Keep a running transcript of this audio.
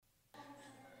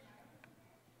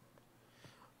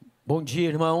Bom dia,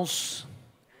 irmãos.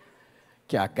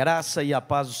 Que a graça e a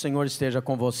paz do Senhor esteja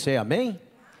com você, amém?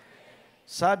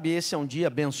 Sabe, esse é um dia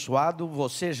abençoado,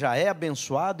 você já é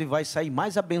abençoado e vai sair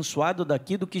mais abençoado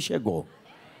daqui do que chegou.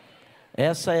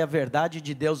 Essa é a verdade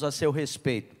de Deus a seu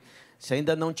respeito. Se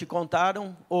ainda não te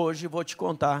contaram, hoje vou te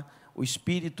contar. O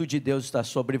Espírito de Deus está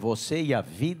sobre você e a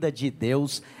vida de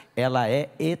Deus, ela é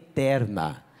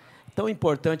eterna. Então é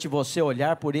importante você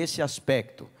olhar por esse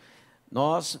aspecto.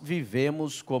 Nós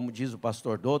vivemos, como diz o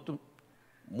pastor Douto,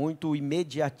 muito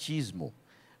imediatismo.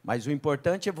 Mas o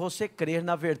importante é você crer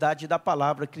na verdade da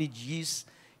palavra que diz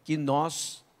que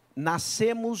nós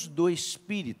nascemos do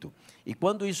Espírito. E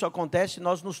quando isso acontece,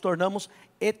 nós nos tornamos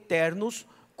eternos,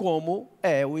 como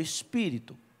é o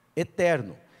Espírito,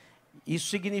 eterno. Isso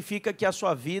significa que a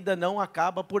sua vida não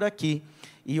acaba por aqui.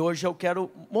 E hoje eu quero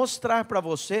mostrar para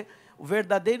você o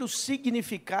verdadeiro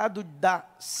significado da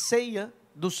ceia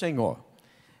do Senhor.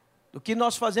 Do que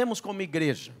nós fazemos como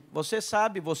igreja. Você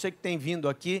sabe, você que tem vindo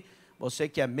aqui, você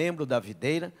que é membro da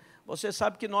videira, você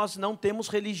sabe que nós não temos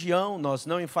religião, nós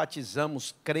não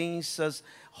enfatizamos crenças,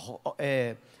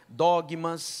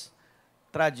 dogmas,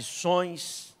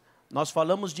 tradições. Nós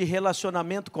falamos de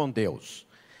relacionamento com Deus.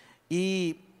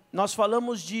 E nós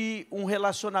falamos de um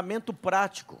relacionamento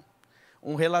prático,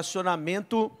 um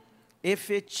relacionamento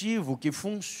efetivo, que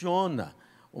funciona,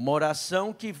 uma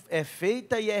oração que é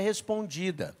feita e é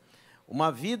respondida, uma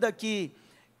vida que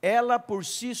ela por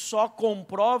si só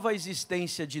comprova a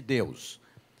existência de Deus.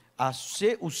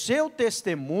 O seu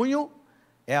testemunho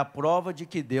é a prova de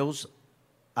que Deus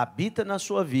habita na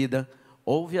sua vida,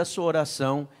 ouve a sua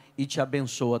oração e te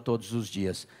abençoa todos os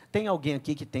dias. Tem alguém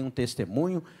aqui que tem um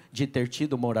testemunho de ter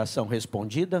tido uma oração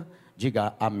respondida?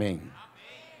 Diga amém.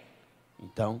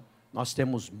 Então, nós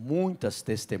temos muitas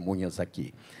testemunhas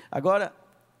aqui. Agora,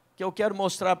 o que eu quero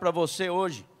mostrar para você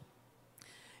hoje,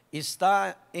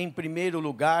 está em primeiro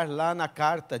lugar lá na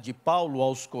carta de Paulo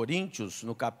aos Coríntios,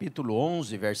 no capítulo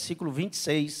 11, versículo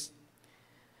 26.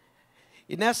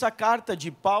 E nessa carta de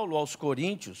Paulo aos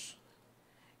Coríntios,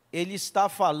 ele está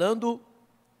falando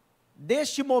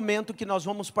deste momento que nós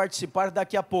vamos participar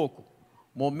daqui a pouco,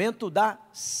 momento da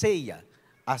ceia,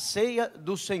 a ceia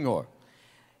do Senhor.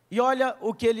 E olha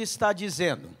o que ele está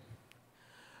dizendo: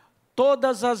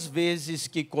 todas as vezes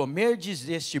que comerdes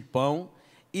este pão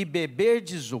e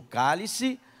beberdes o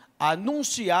cálice,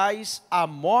 anunciais a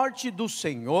morte do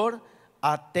Senhor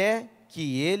até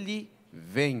que Ele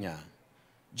venha.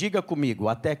 Diga comigo,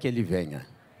 até que Ele venha.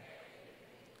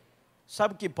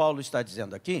 Sabe o que Paulo está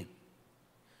dizendo aqui?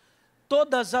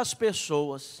 Todas as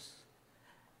pessoas,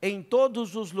 em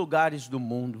todos os lugares do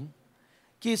mundo,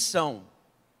 que são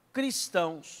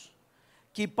cristãos,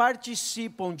 que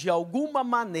participam de alguma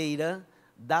maneira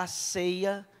da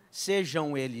ceia,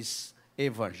 sejam eles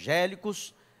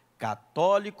evangélicos,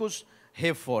 católicos,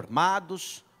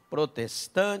 reformados,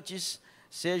 protestantes,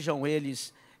 sejam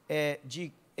eles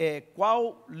de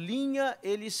qual linha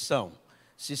eles são.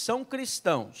 Se são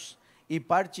cristãos e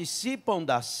participam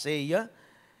da ceia,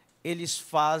 eles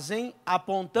fazem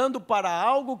apontando para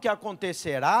algo que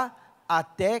acontecerá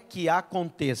até que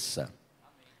aconteça.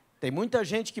 Tem muita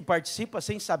gente que participa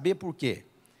sem saber por quê.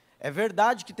 É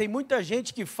verdade que tem muita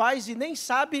gente que faz e nem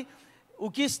sabe o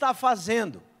que está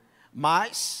fazendo,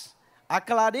 mas a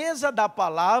clareza da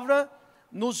palavra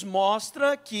nos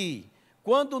mostra que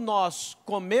quando nós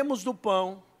comemos do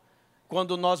pão,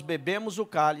 quando nós bebemos o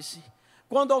cálice,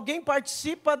 quando alguém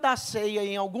participa da ceia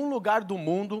em algum lugar do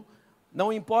mundo,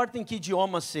 não importa em que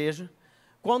idioma seja,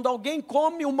 quando alguém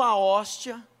come uma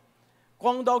hóstia,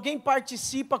 quando alguém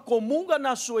participa, comunga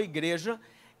na sua igreja,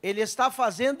 ele está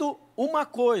fazendo uma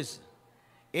coisa,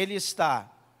 ele está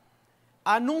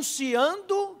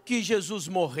anunciando que Jesus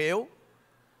morreu,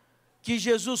 que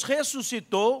Jesus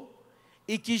ressuscitou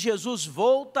e que Jesus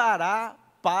voltará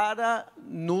para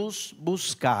nos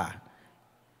buscar.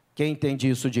 Quem entende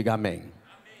isso, diga amém.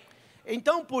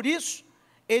 Então, por isso,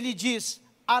 ele diz,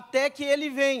 até que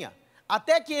ele venha.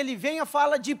 Até que ele venha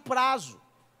fala de prazo.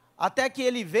 Até que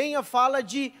ele venha fala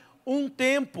de um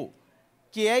tempo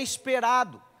que é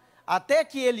esperado. Até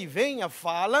que ele venha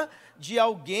fala de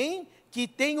alguém que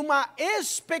tem uma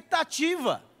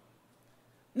expectativa.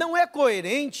 Não é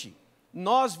coerente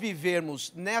nós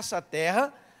vivermos nessa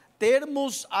terra,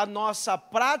 termos a nossa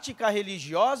prática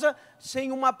religiosa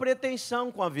sem uma pretensão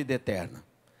com a vida eterna.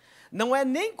 Não é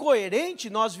nem coerente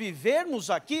nós vivermos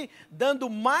aqui dando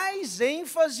mais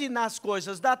ênfase nas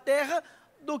coisas da terra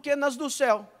do que nas do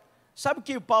céu. Sabe o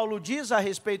que Paulo diz a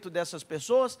respeito dessas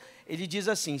pessoas? Ele diz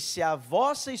assim: se a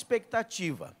vossa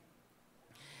expectativa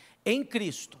em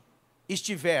Cristo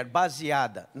estiver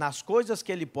baseada nas coisas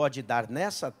que Ele pode dar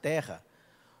nessa terra,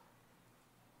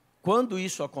 Quando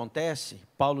isso acontece,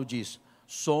 Paulo diz,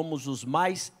 somos os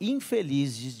mais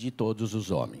infelizes de todos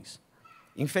os homens.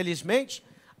 Infelizmente,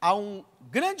 há um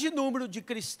grande número de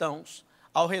cristãos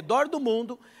ao redor do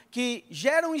mundo que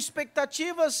geram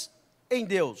expectativas em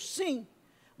Deus, sim,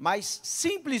 mas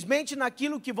simplesmente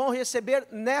naquilo que vão receber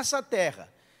nessa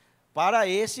terra. Para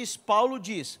esses, Paulo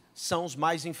diz, são os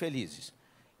mais infelizes.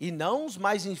 E não os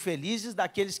mais infelizes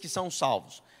daqueles que são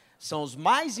salvos. São os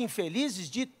mais infelizes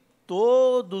de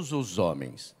todos os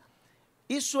homens.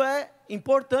 Isso é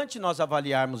importante nós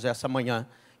avaliarmos essa manhã,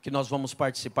 que nós vamos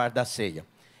participar da ceia.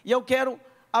 E eu quero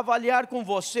avaliar com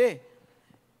você,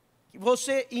 que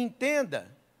você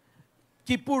entenda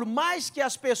que por mais que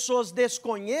as pessoas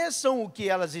desconheçam o que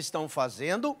elas estão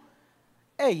fazendo,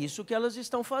 é isso que elas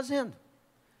estão fazendo.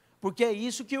 Porque é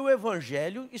isso que o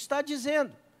Evangelho está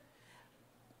dizendo.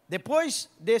 Depois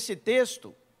desse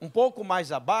texto, um pouco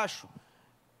mais abaixo,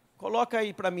 coloca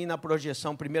aí para mim na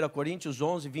projeção 1 Coríntios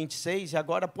 11, 26 e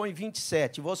agora põe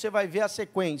 27. Você vai ver a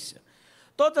sequência.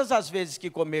 Todas as vezes que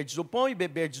comerdes o pão e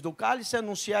beberdes do cálice,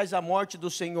 anunciais a morte do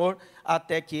Senhor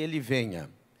até que Ele venha.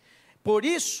 Por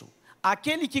isso,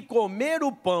 aquele que comer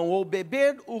o pão ou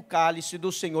beber o cálice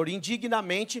do Senhor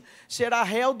indignamente, será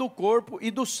réu do corpo e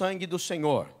do sangue do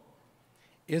Senhor.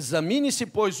 Examine-se,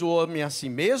 pois, o homem a si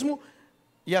mesmo,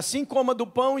 e assim coma do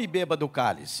pão e beba do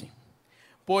cálice.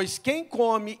 Pois quem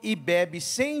come e bebe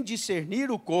sem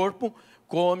discernir o corpo,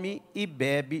 come e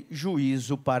bebe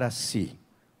juízo para si.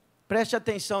 Preste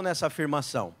atenção nessa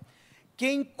afirmação.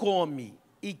 Quem come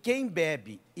e quem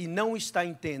bebe e não está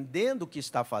entendendo o que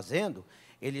está fazendo,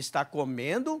 ele está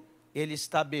comendo, ele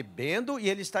está bebendo e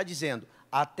ele está dizendo,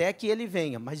 até que ele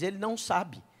venha, mas ele não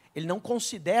sabe, ele não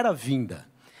considera a vinda.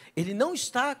 Ele não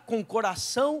está com o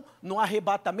coração no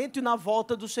arrebatamento e na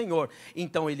volta do Senhor.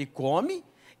 Então ele come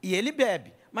e ele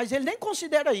bebe, mas ele nem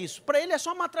considera isso. Para ele é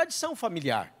só uma tradição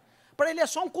familiar. Para ele é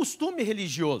só um costume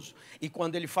religioso. E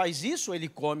quando ele faz isso, ele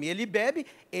come,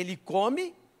 ele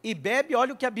come e bebe,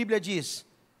 olha o que a Bíblia diz,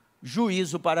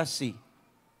 juízo para si.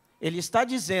 Ele está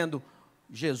dizendo,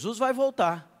 Jesus vai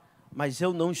voltar, mas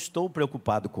eu não estou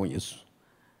preocupado com isso.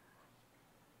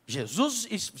 Jesus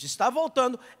está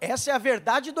voltando, essa é a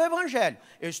verdade do Evangelho.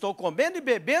 Eu estou comendo e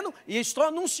bebendo e estou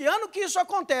anunciando que isso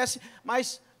acontece,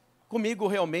 mas comigo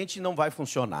realmente não vai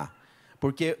funcionar,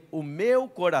 porque o meu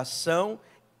coração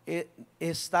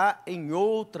está em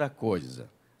outra coisa.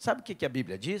 Sabe o que a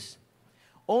Bíblia diz?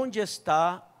 Onde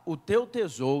está o teu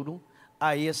tesouro,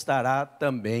 aí estará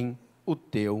também o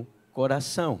teu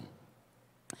coração.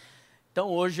 Então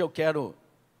hoje eu quero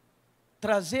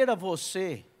trazer a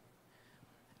você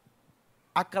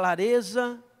a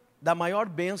clareza da maior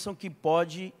bênção que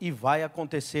pode e vai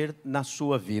acontecer na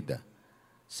sua vida.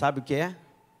 Sabe o que é?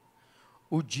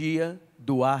 O dia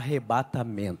do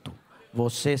arrebatamento.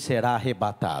 Você será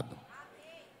arrebatado.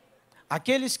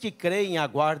 Aqueles que creem e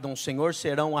aguardam o Senhor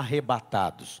serão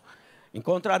arrebatados.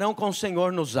 Encontrarão com o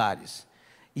Senhor nos ares.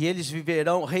 E eles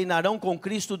reinarão com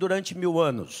Cristo durante 1000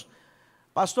 anos.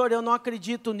 Pastor, eu não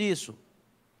acredito nisso.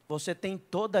 Você tem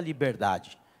toda a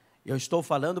liberdade. Eu estou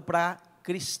falando para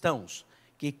cristãos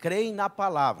que creem na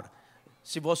palavra.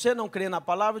 Se você não crê na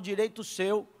palavra, direito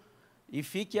seu, e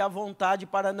fique à vontade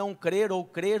para não crer ou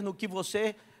crer no que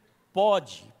você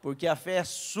pode, porque a fé é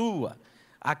sua,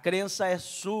 a crença é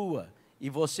sua, e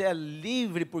você é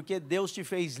livre porque Deus te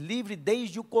fez livre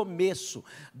desde o começo,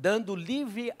 dando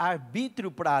livre arbítrio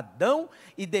para Adão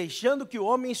e deixando que o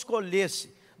homem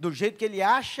escolhesse do jeito que ele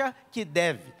acha que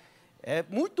deve. É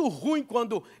muito ruim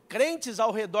quando crentes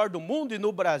ao redor do mundo e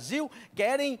no Brasil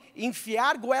querem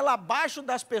enfiar goela abaixo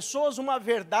das pessoas uma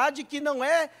verdade que não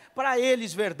é para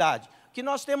eles verdade. O que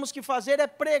nós temos que fazer é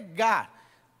pregar.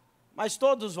 Mas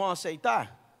todos vão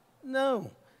aceitar? Não.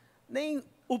 Nem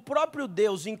o próprio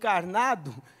Deus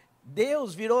encarnado,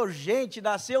 Deus virou gente,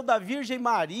 nasceu da Virgem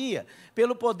Maria,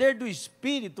 pelo poder do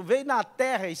Espírito, veio na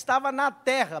terra, estava na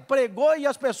terra, pregou e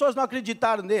as pessoas não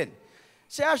acreditaram nele.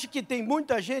 Você acha que tem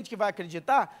muita gente que vai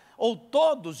acreditar? Ou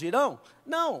todos irão?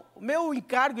 Não, o meu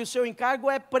encargo e o seu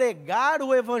encargo é pregar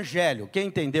o Evangelho. Quem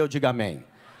entendeu, diga amém.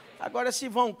 Agora, se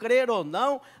vão crer ou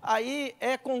não, aí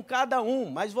é com cada um.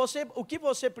 Mas o que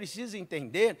você precisa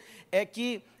entender é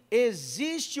que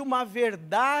existe uma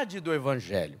verdade do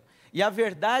Evangelho. E a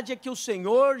verdade é que o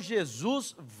Senhor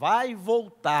Jesus vai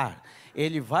voltar.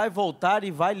 Ele vai voltar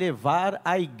e vai levar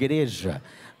a igreja.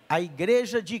 a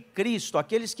igreja de Cristo,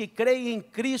 aqueles que creem em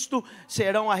Cristo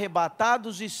serão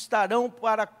arrebatados e estarão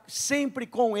para sempre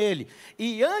com Ele.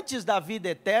 E antes da vida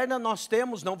eterna nós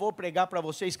temos, não vou pregar para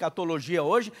vocês escatologia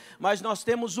hoje, mas nós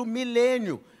temos o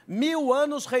milênio, 1000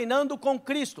 anos reinando com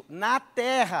Cristo, na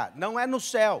terra, não é no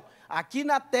céu. Aqui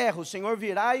na terra, o Senhor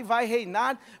virá e vai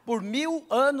reinar por 1000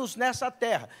 anos nessa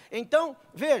terra. Então,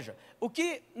 veja, o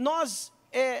que nós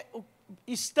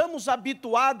estamos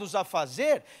habituados a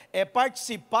fazer é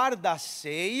participar da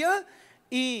ceia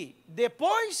e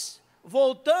depois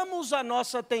voltamos a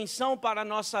nossa atenção para a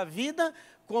nossa vida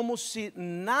como se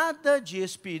nada de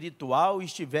espiritual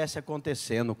estivesse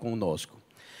acontecendo conosco.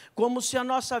 Como se a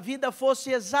nossa vida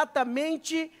fosse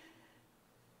exatamente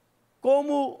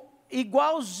como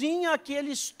igualzinha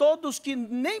àqueles todos que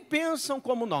nem pensam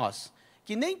como nós,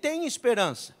 que nem têm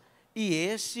esperança. E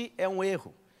esse é um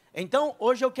erro. Então,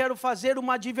 hoje eu quero fazer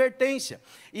uma advertência,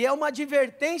 e é uma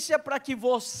advertência para que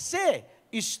você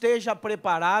esteja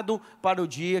preparado para o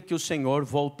dia que o Senhor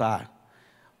voltar.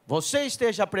 Você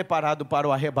esteja preparado para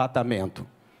o arrebatamento.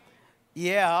 E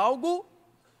é algo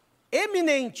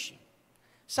eminente.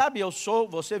 Sabe,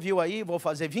 você viu aí, vou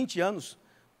fazer 20 anos,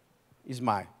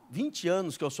 Ismar, 20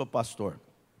 anos que eu sou pastor.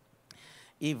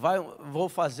 E vou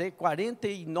fazer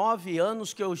 49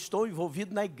 anos que eu estou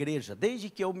envolvido na igreja. Desde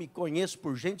que eu me conheço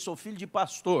por gente, sou filho de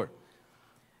pastor.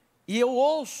 E eu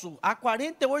ouço há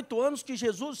 48 anos que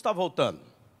Jesus está voltando.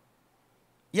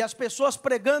 E as pessoas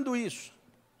pregando isso.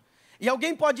 E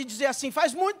alguém pode dizer assim,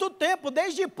 faz muito tempo,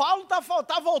 desde Paulo está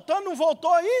voltando, não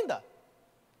voltou ainda.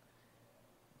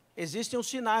 Existem os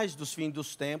sinais dos fins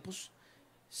dos tempos.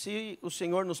 Se o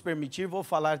Senhor nos permitir, vou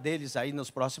falar deles aí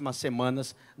nas próximas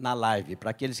semanas na live,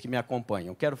 para aqueles que me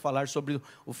acompanham. Quero falar sobre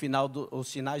os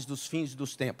sinais dos fins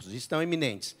dos tempos, estão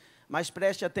eminentes. Mas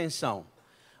preste atenção,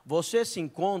 você se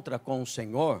encontra com o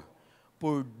Senhor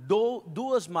por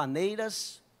duas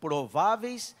maneiras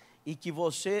prováveis e que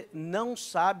você não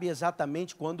sabe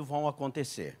exatamente quando vão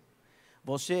acontecer.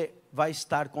 Você vai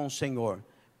estar com o Senhor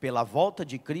pela volta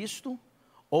de Cristo,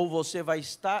 ou você vai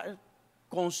estar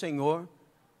com o Senhor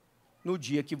no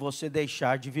dia que você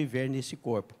deixar de viver nesse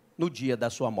corpo, no dia da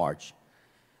sua morte.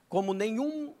 Como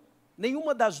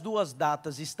nenhuma das duas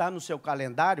datas está no seu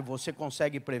calendário, você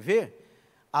consegue prever,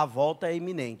 a volta é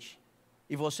iminente.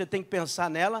 E você tem que pensar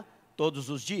nela todos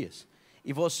os dias.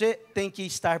 E você tem que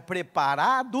estar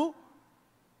preparado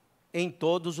em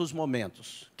todos os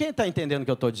momentos. Quem está entendendo o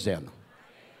que eu estou dizendo?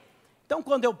 Então,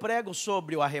 quando eu prego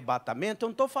sobre o arrebatamento, eu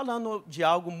não estou falando de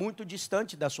algo muito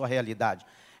distante da sua realidade.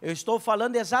 Eu estou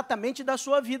falando exatamente da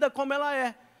sua vida como ela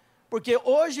é. Porque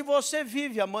hoje você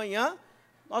vive, amanhã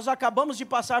nós acabamos de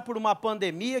passar por uma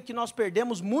pandemia que nós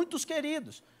perdemos muitos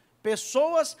queridos.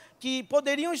 Pessoas que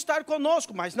poderiam estar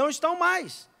conosco, mas não estão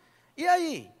mais. E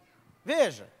aí?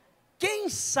 Veja, quem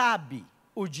sabe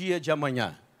o dia de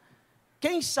amanhã?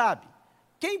 Quem sabe?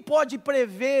 Quem pode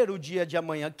prever o dia de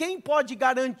amanhã? Quem pode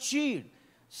garantir?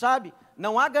 Sabe?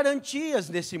 Não há garantias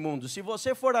nesse mundo. Se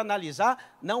você for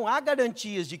analisar, não há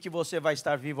garantias de que você vai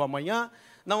estar vivo amanhã,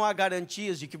 não há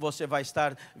garantias de que você vai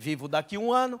estar vivo daqui a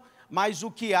um ano, mas o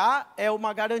que há é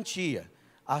uma garantia.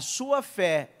 A sua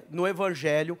fé no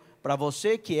Evangelho, para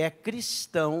você que é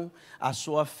cristão, a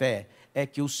sua fé é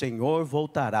que o Senhor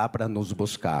voltará para nos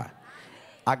buscar.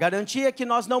 A garantia é que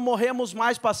nós não morremos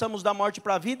mais, passamos da morte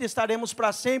para a vida e estaremos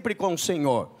para sempre com o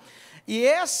Senhor. E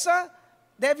essa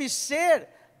deve ser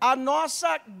a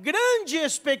nossa grande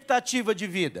expectativa de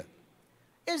vida.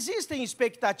 Existem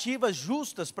expectativas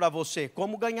justas para você,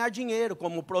 como ganhar dinheiro,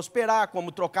 como prosperar,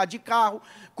 como trocar de carro,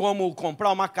 como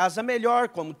comprar uma casa melhor,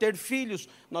 como ter filhos.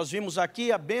 Nós vimos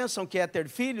aqui a bênção que é ter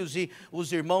filhos e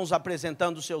os irmãos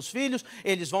apresentando seus filhos.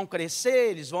 Eles vão crescer,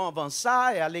 eles vão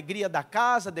avançar, é a alegria da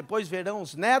casa, depois verão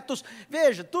os netos.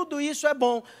 Veja, tudo isso é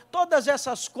bom. Todas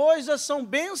essas coisas são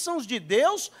bênçãos de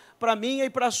Deus para mim e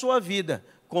para a sua vida.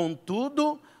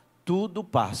 Contudo, tudo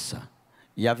passa.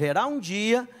 E haverá um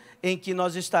dia em que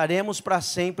nós estaremos para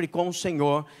sempre com o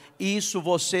Senhor. Isso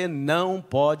você não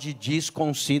pode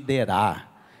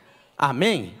desconsiderar.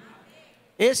 Amém?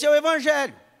 Esse é o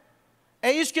Evangelho.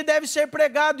 É isso que deve ser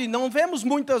pregado. E não vemos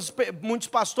muitos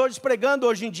pastores pregando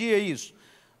hoje em dia isso.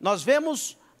 Nós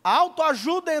vemos a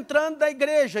autoajuda entrando da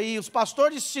igreja e os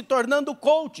pastores se tornando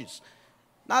coaches.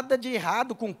 Nada de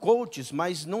errado com coaches,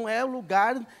 mas não é o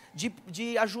lugar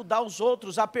de ajudar os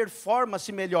outros a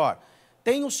performance melhor.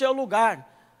 Tem o seu lugar.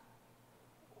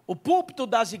 O púlpito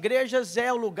das igrejas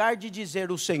é o lugar de dizer: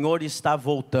 o Senhor está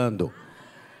voltando.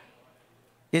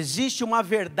 Existe uma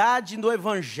verdade no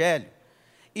Evangelho.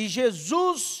 E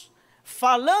Jesus,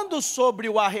 falando sobre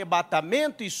o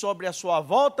arrebatamento e sobre a sua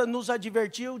volta, nos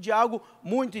advertiu de algo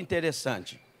muito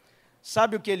interessante.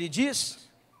 Sabe o que ele diz?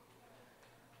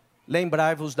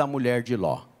 Lembrai-vos da mulher de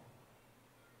Ló.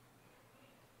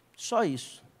 Só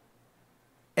isso.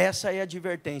 Essa é a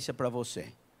advertência para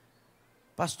você.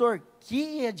 Pastor,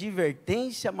 que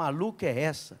advertência maluca é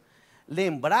essa?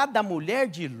 Lembrar da mulher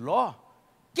de Ló?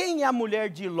 Quem é a mulher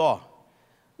de Ló?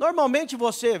 Normalmente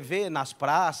você vê nas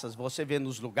praças, você vê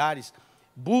nos lugares,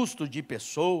 bustos de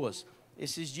pessoas.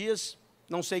 Esses dias,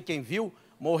 não sei quem viu,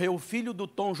 morreu o filho do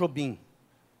Tom Jobim.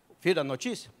 Viram a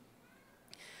notícia?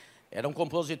 Era um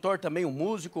compositor também, um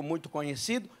músico muito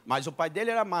conhecido, mas o pai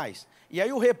dele era mais. E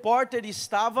aí o repórter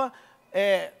estava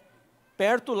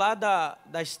perto lá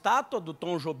da estátua do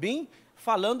Tom Jobim,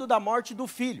 falando da morte do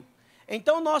filho.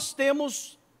 Então nós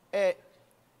temos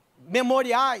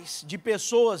memoriais de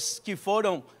pessoas que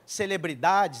foram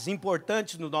celebridades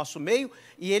importantes no nosso meio,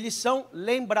 e eles são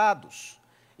lembrados.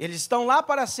 Eles estão lá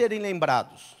para serem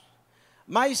lembrados.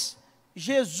 Mas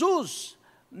Jesus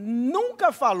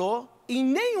nunca falou em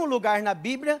nenhum lugar na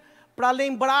Bíblia para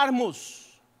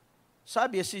lembrarmos.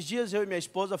 Sabe, esses dias eu e minha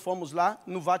esposa fomos lá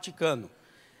no Vaticano.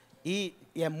 E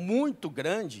é muito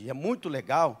grande, é muito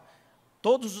legal.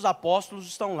 Todos os apóstolos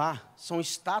estão lá. São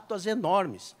estátuas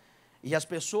enormes. E as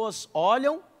pessoas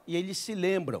olham e eles se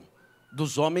lembram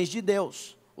dos homens de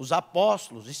Deus. Os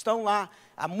apóstolos estão lá.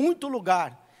 Há muito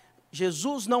lugar.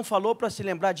 Jesus não falou para se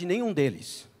lembrar de nenhum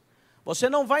deles. Você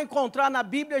não vai encontrar na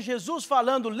Bíblia Jesus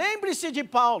falando, lembre-se de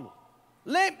Paulo.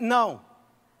 Não.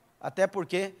 Até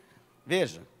porque,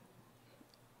 veja,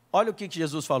 olha o que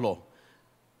Jesus falou.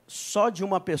 Só de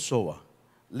uma pessoa,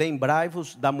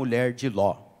 lembrai-vos da mulher de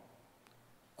Ló.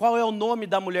 Qual é o nome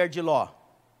da mulher de Ló?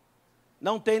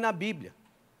 Não tem na Bíblia.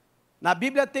 Na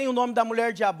Bíblia tem o nome da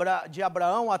mulher de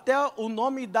Abraão, até o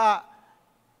nome da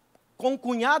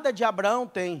concunhada de Abraão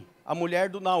tem, a mulher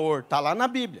do Naor, está lá na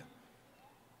Bíblia.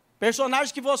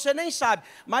 Personagem que você nem sabe,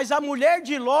 mas a mulher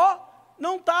de Ló,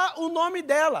 não está o nome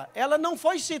dela, ela não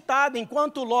foi citada,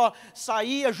 enquanto Ló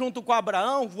saía junto com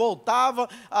Abraão, voltava,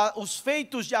 os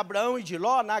feitos de Abraão e de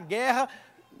Ló na guerra,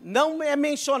 não é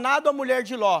mencionado a mulher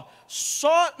de Ló,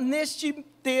 só neste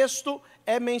texto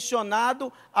é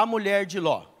mencionado a mulher de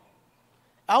Ló.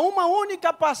 Há uma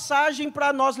única passagem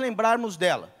para nós lembrarmos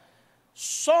dela,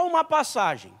 só uma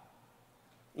passagem.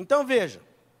 Então veja,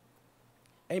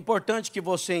 é importante que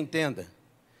você entenda,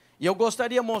 e eu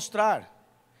gostaria de mostrar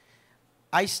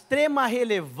a extrema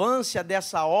relevância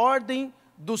dessa ordem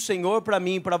do Senhor para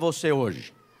mim e para você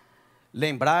hoje.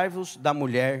 Lembrai-vos da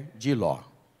mulher de Ló.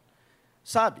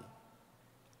 Sabe,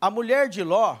 a mulher de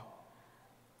Ló,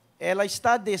 ela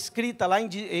está descrita lá em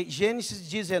Gênesis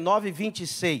 19,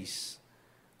 26.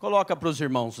 Coloca para os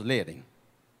irmãos lerem.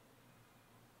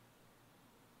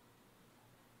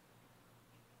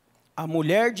 A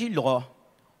mulher de Ló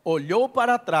olhou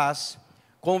para trás,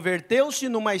 converteu-se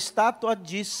numa estátua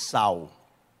de sal.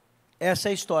 Essa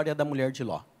é a história da mulher de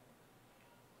Ló.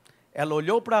 Ela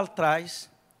olhou para trás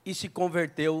e se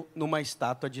converteu numa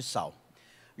estátua de sal.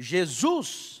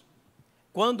 Jesus,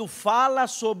 quando fala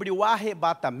sobre o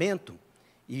arrebatamento,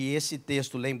 e esse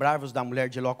texto, lembrar-vos da mulher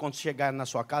de Ló, quando chegar na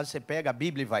sua casa, você pega a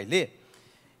Bíblia e vai ler,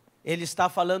 ele está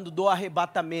falando do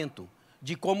arrebatamento,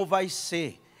 de como vai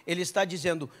ser. Ele está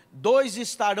dizendo, 2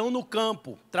 estarão no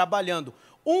campo, trabalhando,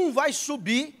 um vai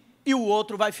subir e o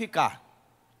outro vai ficar.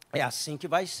 É assim que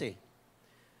vai ser.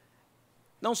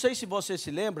 Não sei se você se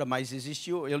lembra, mas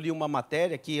eu li uma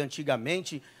matéria que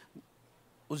antigamente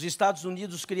os Estados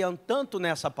Unidos criam tanto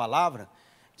nessa palavra,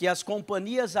 que as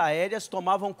companhias aéreas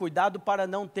tomavam cuidado para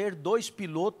não ter 2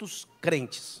 pilotos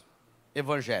crentes,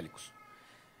 evangélicos.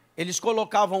 Eles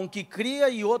colocavam um que cria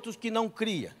e outros que não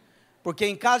cria, porque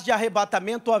em caso de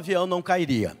arrebatamento o avião não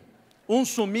cairia. Um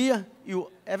sumia e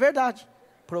é verdade,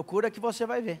 procura que você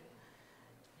vai ver.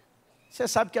 Você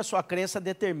sabe que a sua crença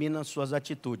determina as suas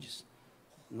atitudes,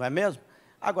 não é mesmo?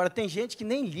 Agora, tem gente que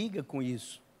nem liga com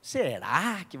isso.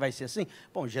 Será que vai ser assim?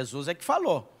 Bom, Jesus é que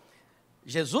falou.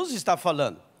 Jesus está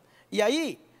falando. E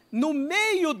aí, no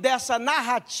meio dessa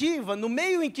narrativa, no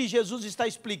meio em que Jesus está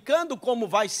explicando como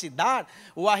vai se dar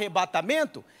o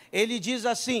arrebatamento, ele diz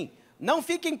assim, não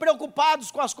fiquem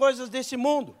preocupados com as coisas desse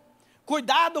mundo.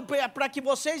 Cuidado para que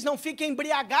vocês não fiquem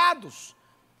embriagados,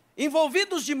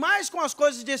 envolvidos demais com as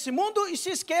coisas desse mundo e se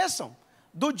esqueçam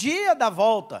do dia da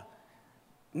volta.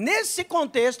 Nesse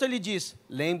contexto ele diz,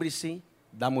 lembre-se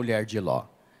da mulher de Ló.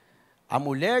 A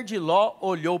mulher de Ló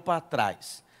olhou para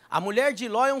trás. A mulher de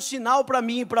Ló é um sinal para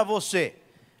mim e para você.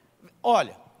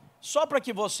 Olha, só para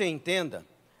que você entenda,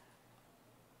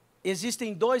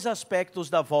 existem 2 aspectos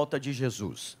da volta de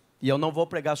Jesus. E eu não vou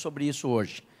pregar sobre isso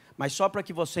hoje, mas só para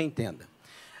que você entenda.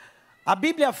 A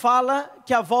Bíblia fala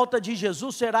que a volta de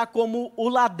Jesus será como o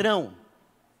ladrão.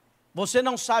 Você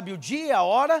não sabe o dia, a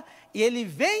hora, e ele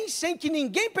vem sem que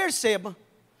ninguém perceba.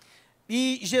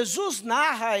 E Jesus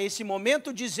narra esse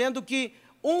momento dizendo que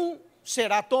um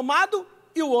será tomado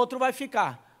e o outro vai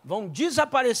ficar. Vão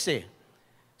desaparecer,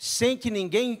 sem que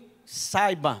ninguém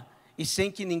saiba e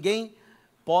sem que ninguém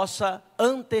possa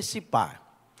antecipar.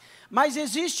 Mas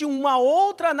existe uma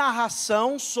outra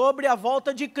narração sobre a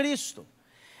volta de Cristo.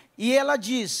 E ela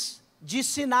diz, de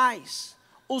sinais.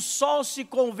 O sol se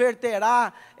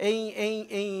converterá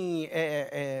em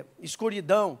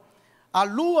escuridão. A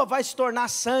lua vai se tornar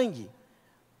sangue.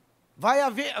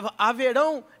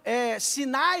 Haverão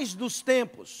sinais dos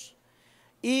tempos.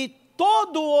 E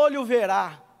todo olho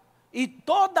verá. E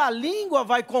toda língua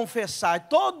vai confessar.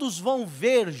 Todos vão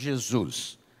ver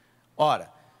Jesus.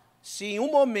 Ora, se em um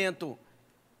momento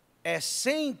é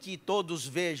sem que todos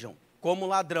vejam, como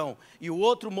ladrão, e o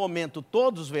outro momento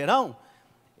todos verão,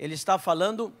 ele está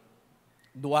falando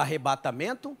do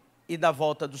arrebatamento e da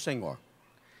volta do Senhor.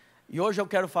 E hoje eu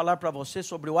quero falar para você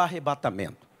sobre o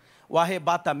arrebatamento. O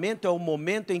arrebatamento é o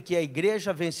momento em que a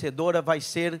igreja vencedora vai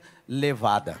ser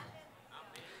levada.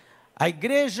 A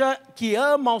igreja que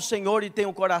ama ao Senhor e tem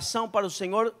o coração para o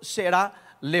Senhor será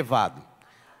levado.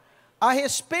 A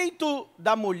respeito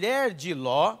da mulher de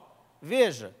Ló,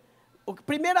 veja, a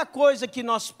primeira coisa que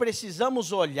nós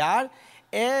precisamos olhar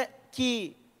é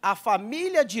que a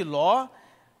família de Ló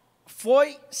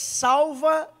foi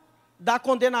salva da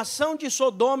condenação de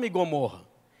Sodoma e Gomorra.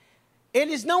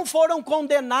 Eles não foram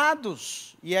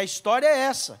condenados, e a história é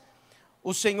essa.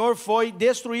 O Senhor foi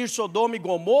destruir Sodoma e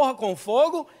Gomorra com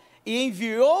fogo e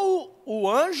enviou o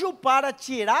anjo para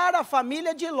tirar a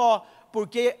família de Ló,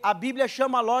 porque a Bíblia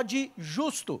chama Ló de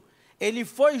justo. Ele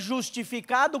foi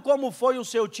justificado como foi o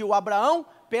seu tio Abraão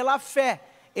pela fé.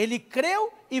 Ele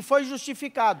creu e foi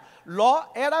justificado. Ló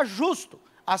era justo,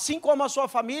 assim como a sua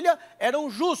família eram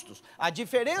justos. A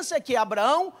diferença é que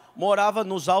Abraão morava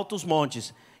nos altos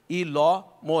montes e Ló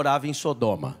morava em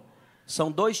Sodoma.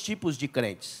 São dois tipos de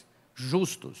crentes: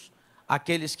 justos,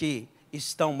 aqueles que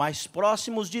estão mais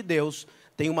próximos de Deus,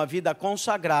 têm uma vida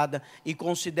consagrada e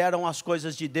consideram as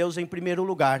coisas de Deus em primeiro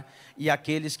lugar, e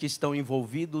aqueles que estão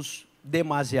envolvidos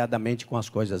demasiadamente com as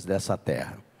coisas dessa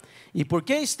terra. E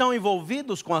porque estão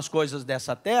envolvidos com as coisas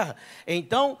dessa terra,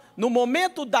 então, no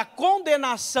momento da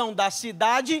condenação da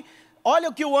cidade, olha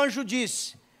o que o anjo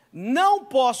disse: não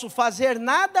posso fazer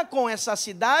nada com essa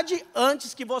cidade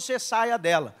antes que você saia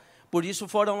dela. Por isso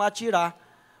foram lá tirar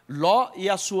Ló e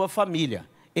a sua família.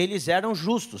 Eles eram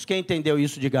justos. Quem entendeu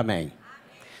isso, diga amém. Amém.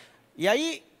 E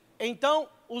aí, então,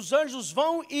 os anjos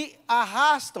vão e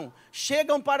arrastam,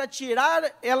 chegam para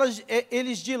tirar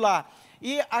eles de lá.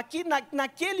 E aqui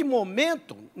naquele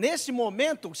momento, nesse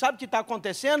momento, sabe o que está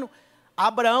acontecendo?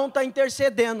 Abraão está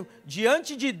intercedendo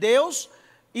diante de Deus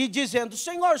e dizendo: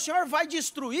 Senhor, o Senhor vai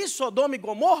destruir Sodoma e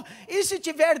Gomorra? E se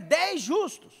tiver 10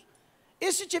 justos?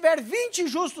 E se tiver 20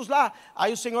 justos lá?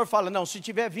 Aí o Senhor fala: não, se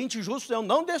tiver 20 justos eu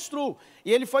não destruo.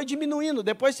 E ele foi diminuindo,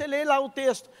 depois você lê lá o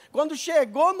texto. Quando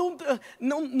chegou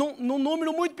num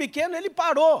número muito pequeno, ele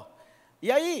parou.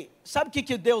 E aí, sabe o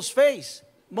que Deus fez?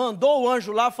 Mandou o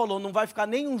anjo lá, falou: não vai ficar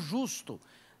nenhum justo.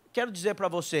 Quero dizer para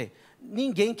você,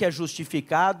 ninguém que é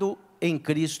justificado em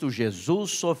Cristo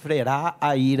Jesus sofrerá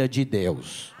a ira de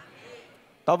Deus.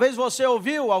 Talvez você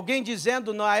ouviu alguém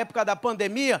dizendo na época da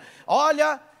pandemia: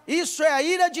 olha, isso é a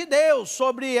ira de Deus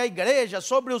sobre a igreja,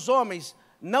 sobre os homens.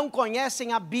 Não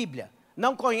conhecem a Bíblia,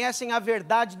 não conhecem a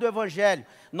verdade do Evangelho.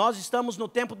 Nós estamos no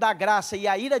tempo da graça e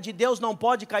a ira de Deus não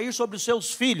pode cair sobre os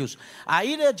seus filhos. A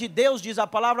ira de Deus, diz a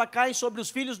palavra, cai sobre os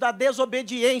filhos da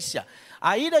desobediência.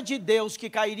 A ira de Deus que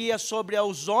cairia sobre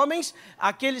os homens,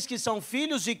 aqueles que são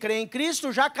filhos e creem em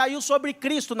Cristo, já caiu sobre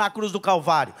Cristo na cruz do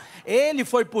Calvário. Ele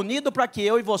foi punido para que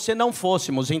eu e você não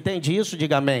fôssemos. Entende isso?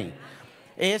 Diga amém.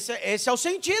 Esse é o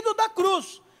sentido da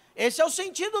cruz. Esse é o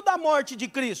sentido da morte de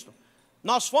Cristo.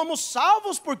 Nós fomos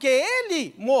salvos porque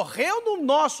Ele morreu no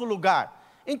nosso lugar.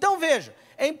 Então veja,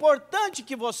 é importante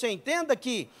que você entenda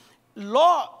que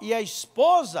Ló e a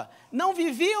esposa não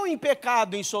viviam em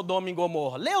pecado em Sodoma e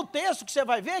Gomorra. Lê o texto que você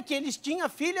vai ver que eles tinham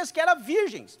filhas que eram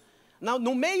virgens.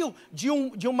 No meio de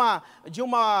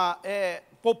uma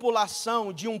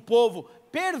população, de um povo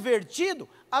pervertido,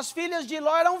 as filhas de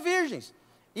Ló eram virgens.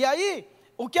 E aí,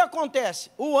 o que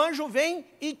acontece? O anjo vem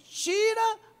e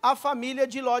tira a família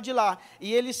de Ló de lá.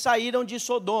 E eles saíram de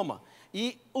Sodoma.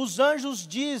 E os anjos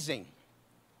dizem: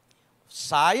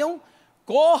 saiam,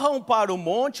 corram para o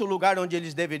monte, o lugar onde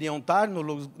eles deveriam estar,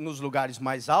 nos lugares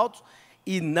mais altos,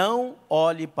 e não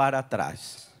olhe para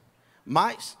trás.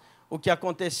 Mas o que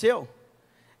aconteceu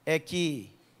é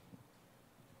que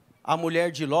a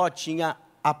mulher de Ló tinha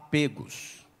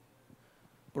apegos.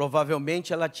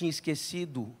 Provavelmente ela tinha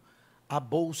esquecido a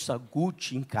bolsa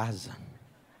Gucci em casa.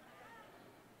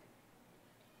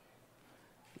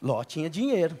 Ló tinha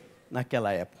dinheiro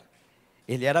naquela época.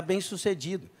 Ele era bem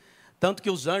sucedido. Tanto que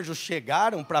os anjos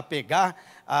chegaram para pegar,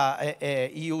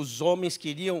 e os homens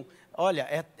queriam...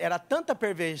 Olha, era tanta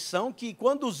perversão que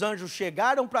quando os anjos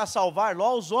chegaram para salvar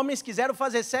Ló, os homens quiseram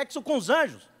fazer sexo com os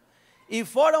anjos. E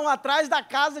foram atrás da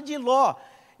casa de Ló.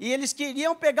 E eles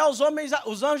queriam pegar os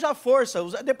anjos à força.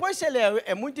 Depois você lê,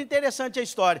 é muito interessante a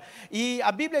história. E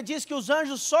a Bíblia diz que os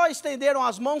anjos só estenderam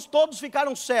as mãos, todos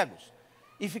ficaram cegos.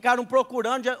 E ficaram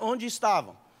procurando onde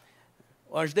estavam.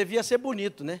 O anjo devia ser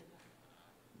bonito, né?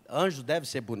 Anjo deve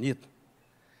ser bonito.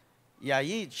 E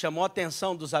aí chamou a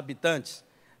atenção dos habitantes.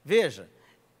 Veja,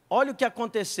 olha o que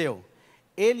aconteceu.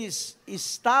 Eles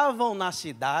estavam na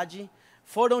cidade,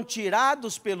 foram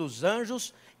tirados pelos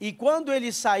anjos, e quando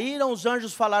eles saíram, os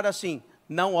anjos falaram assim: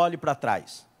 não olhe para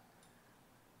trás.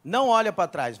 Não olhe para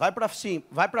trás, vai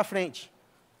para frente.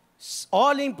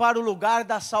 Olhem para o lugar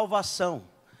da salvação.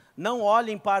 Não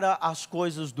olhem para as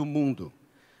coisas do mundo.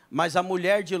 Mas a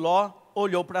mulher de Ló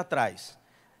olhou para trás.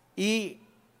 E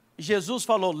Jesus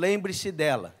falou: lembre-se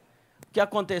dela. O que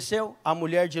aconteceu? A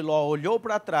mulher de Ló olhou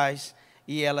para trás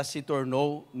e ela se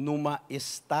tornou numa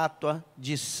estátua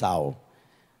de sal.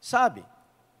 Sabe, o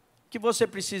que você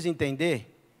precisa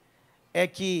entender é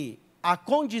que a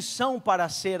condição para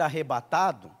ser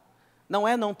arrebatado não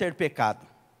é não ter pecado.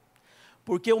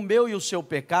 Porque o meu e o seu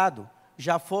pecado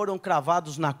já foram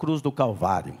cravados na cruz do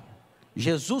Calvário.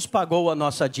 Jesus pagou a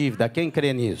nossa dívida, quem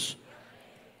crê nisso?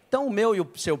 Então o meu e o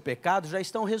seu pecado já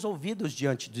estão resolvidos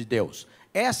diante de Deus.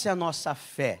 Essa é a nossa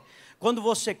fé. Quando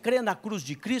você crê na cruz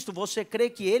de Cristo, você crê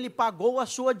que Ele pagou a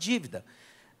sua dívida.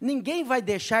 Ninguém vai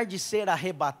deixar de ser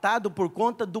arrebatado por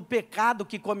conta do pecado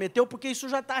que cometeu, porque isso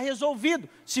já está resolvido,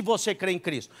 se você crê em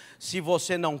Cristo. Se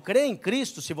você não crê em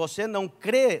Cristo, se você não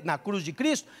crê na cruz de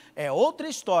Cristo, é outra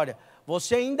história.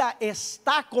 Você ainda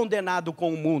está condenado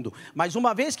com o mundo, mas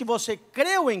uma vez que você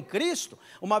creu em Cristo,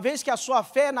 uma vez que a sua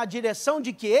fé é na direção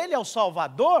de que Ele é o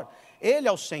Salvador, Ele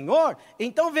é o Senhor,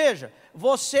 então veja,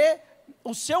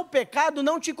 o seu pecado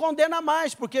não te condena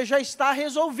mais, porque já está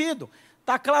resolvido.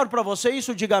 Está claro para você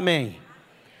isso? Diga amém.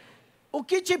 O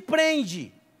que te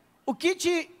prende? O que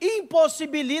te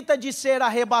impossibilita de ser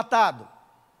arrebatado?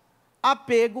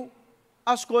 Apego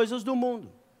às coisas do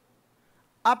mundo.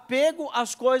 Apego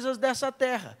às coisas dessa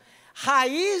terra.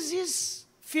 Raízes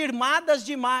firmadas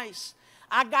demais,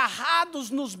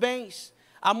 agarrados nos bens.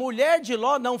 A mulher de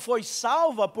Ló não foi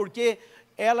salva porque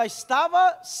ela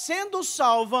estava sendo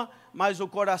salva, mas o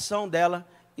coração dela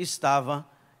estava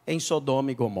em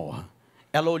Sodoma e Gomorra.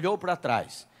 Ela olhou para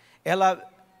trás,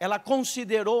 ela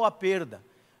considerou a perda.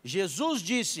 Jesus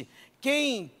disse: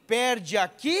 quem perde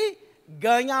aqui,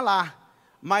 ganha lá,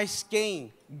 mas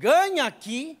quem ganha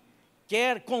aqui,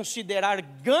 quer considerar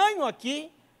ganho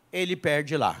aqui, ele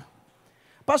perde lá.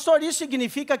 Pastor, isso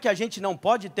significa que a gente não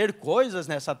pode ter coisas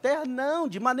nessa terra? Não,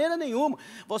 de maneira nenhuma.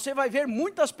 Você vai ver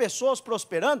muitas pessoas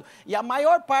prosperando, e a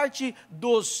maior parte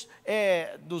dos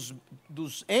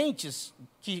entes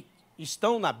que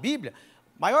estão na Bíblia,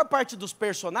 a maior parte dos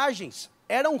personagens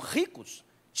eram ricos,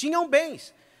 tinham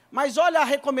bens. Mas olha a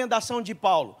recomendação de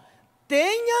Paulo: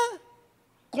 tenha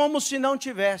como se não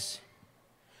tivesse,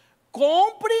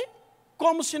 compre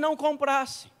como se não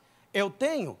comprasse. Eu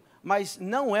tenho, mas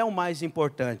não é o mais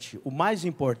importante. O mais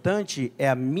importante é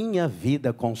a minha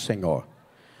vida com o Senhor.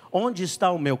 Onde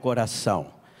está o meu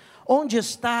coração? Onde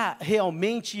está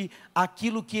realmente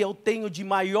aquilo que eu tenho de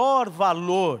maior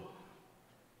valor?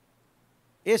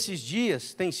 Esses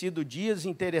dias têm sido dias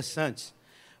interessantes,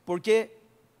 porque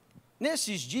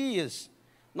nesses dias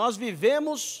nós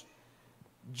vivemos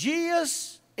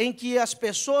dias em que as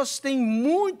pessoas têm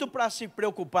muito para se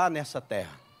preocupar nessa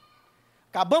terra.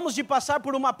 Acabamos de passar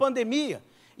por uma pandemia,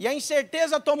 e a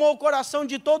incerteza tomou o coração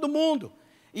de todo mundo.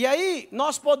 E aí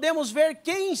nós podemos ver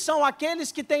quem são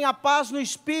aqueles que têm a paz no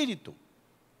espírito,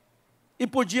 e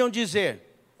podiam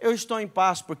dizer: eu estou em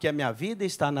paz porque a minha vida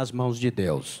está nas mãos de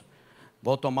Deus.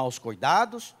 Vou tomar os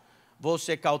cuidados, vou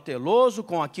ser cauteloso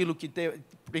com aquilo que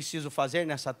preciso fazer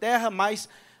nessa terra, mas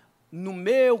no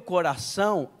meu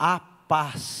coração há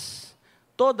paz.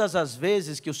 Todas as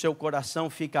vezes que o seu coração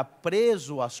fica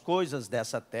preso às coisas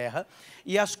dessa terra,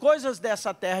 e as coisas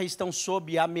dessa terra estão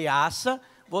sob ameaça,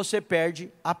 você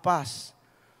perde a paz.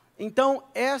 Então,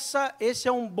 esse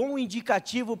é um bom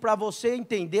indicativo para você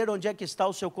entender onde é que está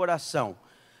o seu coração.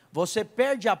 Você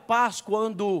perde a paz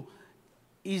quando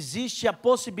existe a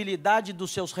possibilidade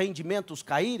dos seus rendimentos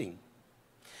caírem.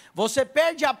 Você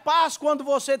perde a paz quando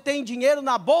você tem dinheiro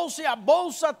na bolsa e a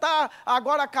bolsa está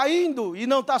agora caindo e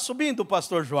não está subindo,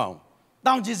 pastor João.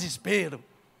 dá um desespero.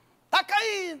 Está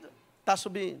caindo, está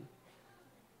subindo.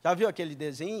 Já viu aquele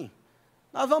desenho?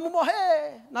 Nós vamos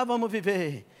morrer, nós vamos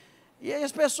viver. E aí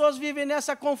as pessoas vivem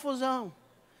nessa confusão.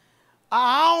 A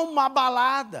alma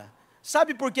abalada.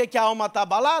 Sabe por que a alma está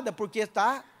abalada? Porque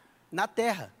está na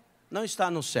terra, não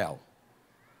está no céu.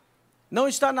 Não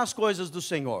está nas coisas do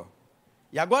Senhor.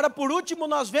 E agora, por último,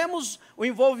 nós vemos o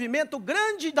envolvimento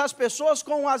grande das pessoas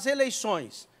com as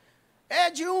eleições. É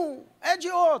de um, é de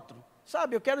outro.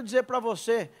 Sabe, eu quero dizer para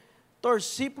você,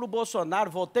 torci para o Bolsonaro,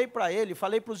 votei para ele,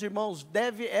 falei para os irmãos,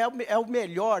 é o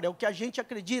melhor, é o que a gente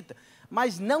acredita,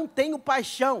 mas não tenho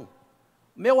paixão.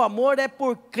 Meu amor é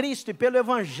por Cristo e pelo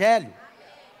Evangelho.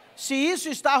 Se isso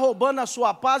está roubando a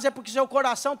sua paz, é porque seu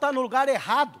coração está no lugar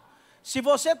errado. Se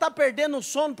você está perdendo o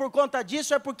sono por conta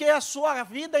disso, é porque a sua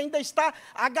vida ainda está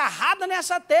agarrada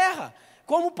nessa terra.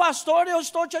 Como pastor, eu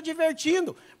estou te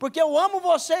advertindo, porque eu amo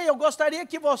você e eu gostaria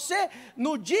que você,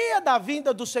 no dia da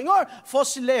vinda do Senhor,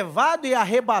 fosse levado e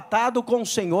arrebatado com o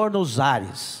Senhor nos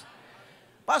ares.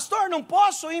 Pastor, não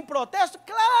posso ir em protesto?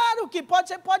 Claro que pode,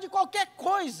 você pode qualquer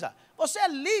coisa. Você é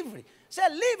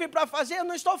livre para fazer. Eu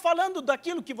não estou falando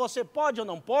daquilo que você pode ou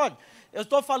não pode, eu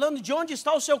estou falando de onde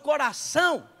está o seu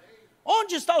coração.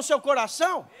 Onde está o seu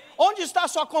coração? Onde está a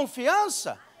sua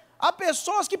confiança? Há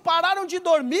pessoas que pararam de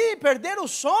dormir, perderam o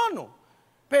sono.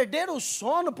 Perderam o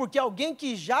sono porque alguém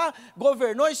que já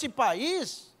governou esse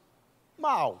país,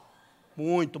 mal,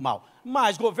 muito mal,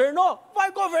 mas governou,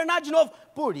 vai governar de novo.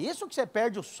 Por isso que você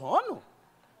perde o sono?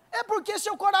 É porque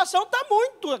seu coração está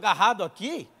muito agarrado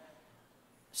aqui.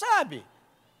 Sabe?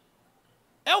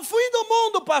 É o fim do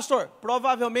mundo, pastor.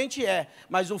 Provavelmente é,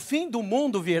 mas o fim do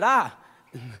mundo virá.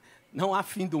 Não há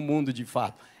fim do mundo de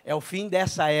fato, é o fim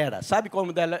dessa era. Sabe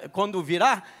quando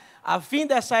virá? A fim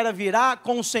dessa era virá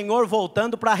com o Senhor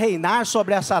voltando para reinar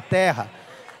sobre essa terra.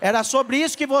 Era sobre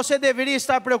isso que você deveria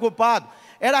estar preocupado.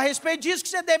 Era a respeito disso que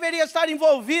você deveria estar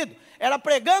envolvido. Era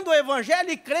pregando o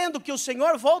Evangelho e crendo que o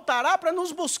Senhor voltará para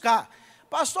nos buscar.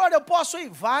 Pastor, eu posso ir?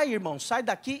 Vai, irmão, sai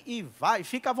daqui e vai.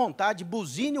 Fica à vontade,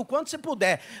 buzine o quanto você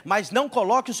puder. Mas não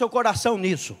coloque o seu coração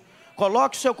nisso.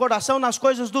 Coloque o seu coração nas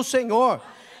coisas do Senhor.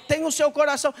 Tem o seu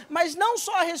coração, mas não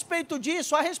só a respeito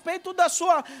disso, a respeito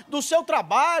do seu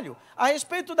trabalho, a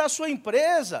respeito da sua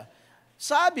empresa.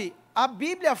 Sabe, a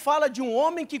Bíblia fala de um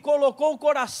homem que colocou o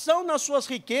coração nas suas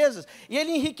riquezas, e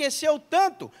ele enriqueceu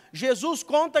tanto. Jesus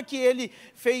conta que ele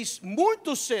fez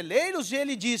muitos celeiros, e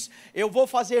ele diz, eu vou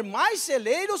fazer mais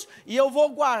celeiros, e eu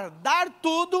vou guardar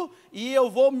tudo, e eu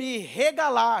vou me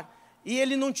regalar. E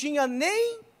ele não tinha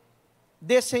nem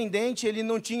descendente, ele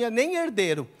não tinha nem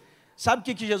herdeiro. Sabe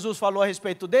o que Jesus falou a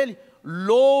respeito dele?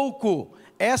 Louco,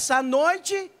 essa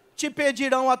noite te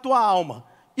pedirão a tua alma.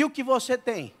 E o que você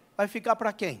tem? Vai ficar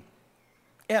para quem?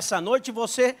 Essa noite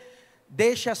você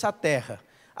deixa essa terra.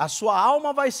 A sua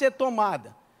alma vai ser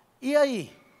tomada. E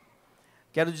aí?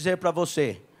 Quero dizer para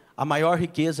você, a maior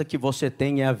riqueza que você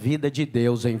tem é a vida de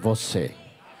Deus em você.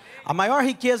 A maior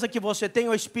riqueza que você tem é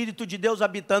o Espírito de Deus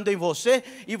habitando em você,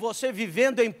 e você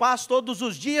vivendo em paz todos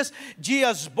os dias,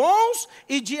 dias bons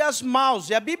e dias maus.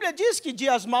 E a Bíblia diz que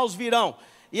dias maus virão.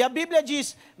 E a Bíblia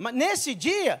diz, nesse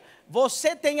dia,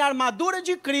 você tem a armadura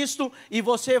de Cristo e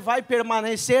você vai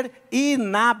permanecer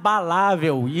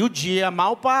inabalável. E o dia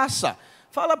mal passa.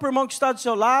 Fala para o irmão que está do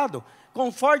seu lado,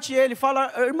 conforte ele,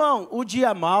 fala, irmão, o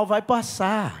dia mal vai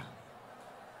passar.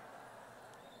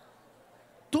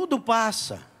 Tudo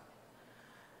passa.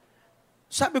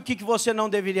 Sabe o que você não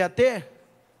deveria ter?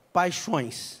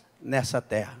 Paixões nessa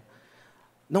terra.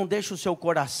 Não deixe o seu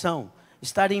coração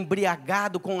estar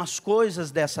embriagado com as coisas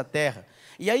dessa terra.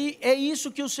 E aí é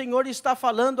isso que o Senhor está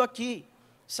falando aqui.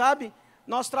 Sabe?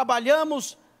 Nós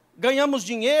trabalhamos, ganhamos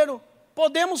dinheiro,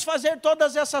 podemos fazer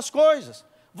todas essas coisas.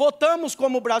 Votamos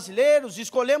como brasileiros,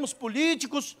 escolhemos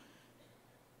políticos.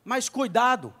 Mas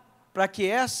cuidado, para que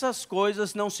essas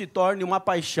coisas não se tornem uma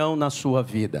paixão na sua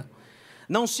vida.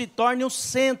 Não se torne o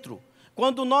centro.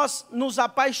 Quando nós nos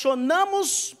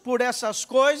apaixonamos por essas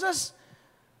coisas,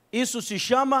 isso se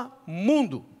chama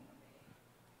mundo.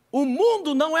 O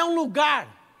mundo não é um lugar,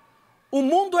 o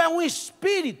mundo é um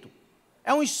espírito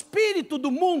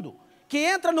do mundo, que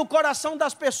entra no coração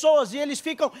das pessoas, e eles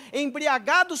ficam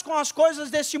embriagados com as coisas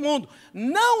desse mundo.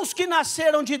 Não os que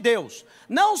nasceram de Deus,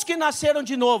 não os que nasceram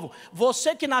de novo.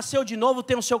 Você que nasceu de novo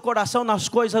tem o seu coração nas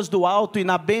coisas do alto e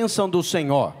na bênção do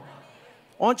Senhor.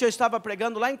 Ontem eu estava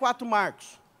pregando lá em 4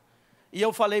 Marcos, e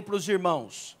eu falei para os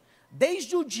irmãos,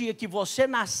 desde o dia que você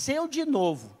nasceu de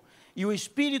novo, e o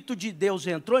Espírito de Deus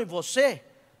entrou em você,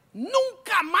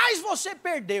 nunca mais você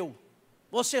perdeu,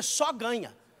 você só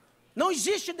ganha. Não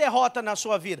existe derrota na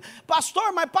sua vida.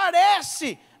 Pastor, mas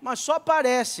parece. mas só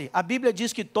parece. A Bíblia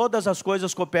diz que todas as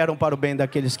coisas cooperam para o bem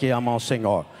daqueles que amam ao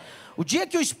Senhor. O dia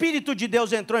que o Espírito de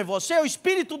Deus entrou em você, o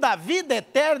Espírito da vida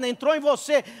eterna entrou em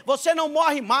você. Você não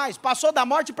morre mais, passou da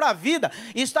morte para a vida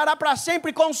e estará para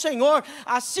sempre com o Senhor.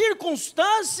 As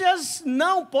circunstâncias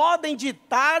não podem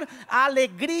ditar a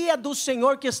alegria do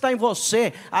Senhor que está em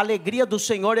você. A alegria do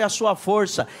Senhor é a sua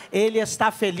força. Ele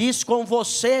está feliz com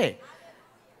você.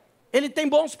 Ele tem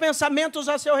bons pensamentos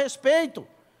a seu respeito.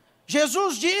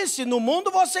 Jesus disse: no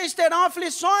mundo vocês terão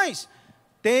aflições.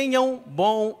 Tenham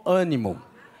bom ânimo.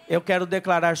 Eu quero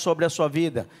declarar sobre a sua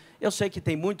vida. Eu sei que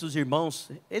tem muitos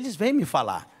irmãos, eles vêm me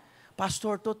falar: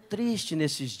 pastor, estou triste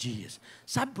nesses dias.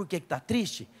 Sabe por que está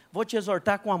triste? Vou te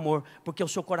exortar com amor, porque o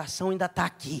seu coração ainda está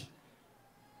aqui.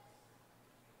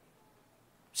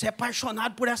 Você é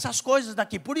apaixonado por essas coisas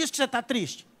daqui, por isso que você está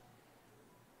triste.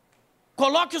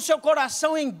 Coloque o seu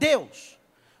coração em Deus.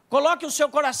 Coloque o seu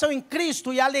coração em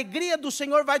Cristo e a alegria do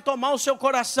Senhor vai tomar o seu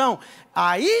coração.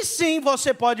 Aí sim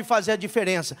você pode fazer a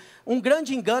diferença. Um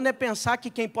grande engano é pensar que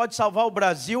quem pode salvar o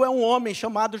Brasil é um homem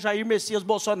chamado Jair Messias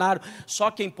Bolsonaro. Só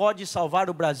quem pode salvar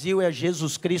o Brasil é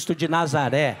Jesus Cristo de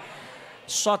Nazaré.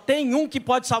 Só tem um que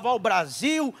pode salvar o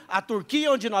Brasil, a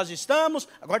Turquia onde nós estamos.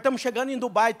 Agora estamos chegando em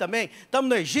Dubai também. Estamos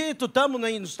no Egito, estamos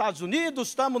nos Estados Unidos,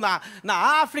 estamos na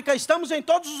África, estamos em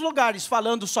todos os lugares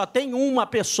falando, só tem uma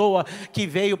pessoa que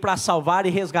veio para salvar e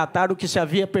resgatar o que se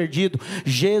havia perdido.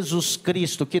 Jesus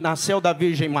Cristo, que nasceu da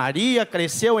Virgem Maria,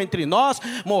 cresceu entre nós,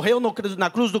 morreu na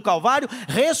cruz do Calvário,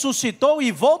 ressuscitou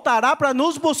e voltará para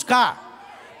nos buscar.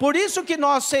 Por isso que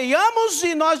nós ceiamos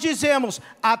e nós dizemos,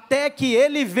 até que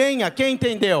Ele venha. Quem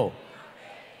entendeu?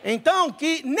 Então,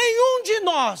 que nenhum de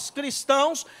nós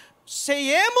cristãos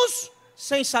ceiemos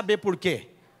sem saber por quê.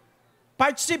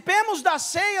 Participemos da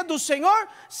ceia do Senhor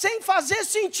sem fazer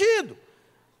sentido,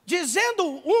 dizendo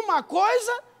uma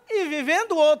coisa e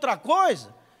vivendo outra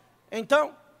coisa.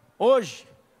 Então, hoje,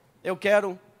 eu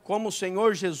quero, como o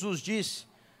Senhor Jesus disse,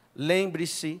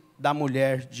 lembre-se da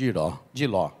mulher de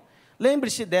Ló.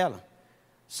 Lembre-se dela,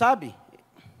 sabe,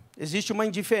 existe uma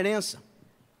indiferença.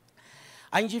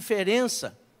 A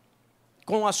indiferença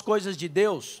com as coisas de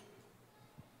Deus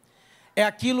é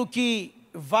aquilo que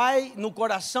vai no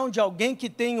coração de alguém que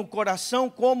tem o coração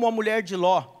como a mulher de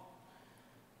Ló.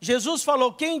 Jesus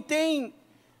falou: quem tem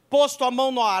posto a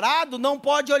mão no arado não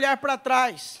pode olhar para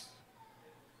trás.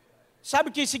 Sabe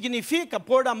o que significa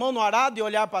pôr a mão no arado e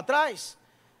olhar para trás?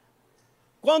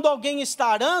 Quando alguém está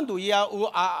arando, e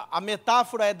a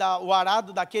metáfora é o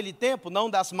arado daquele tempo, não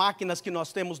das máquinas que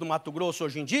nós temos no Mato Grosso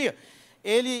hoje em dia,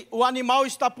 o animal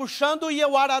está puxando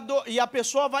e a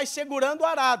pessoa vai segurando o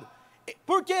arado.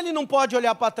 Por que ele não pode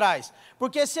olhar para trás?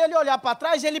 Porque se ele olhar para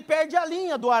trás, ele perde a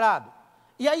linha do arado.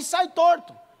 E aí sai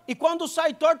torto. E quando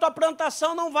sai torto, a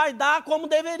plantação não vai dar como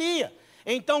deveria.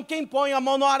 Então quem põe a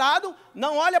mão no arado,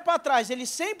 não olha para trás, ele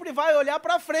sempre vai olhar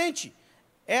para frente.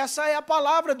 Essa é a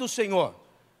palavra do Senhor.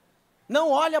 Não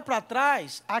olha para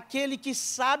trás aquele que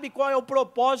sabe qual é o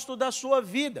propósito da sua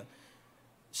vida.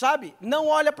 Sabe, não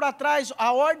olha para trás.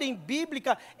 A ordem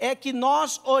bíblica é que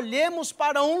nós olhemos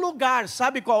para um lugar.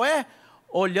 Sabe qual é?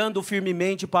 Olhando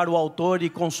firmemente para o autor e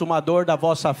consumador da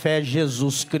vossa fé,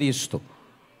 Jesus Cristo.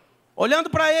 Olhando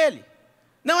para Ele.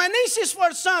 Não é nem se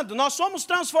esforçando. Nós somos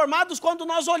transformados quando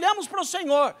nós olhamos para o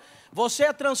Senhor. Você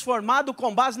é transformado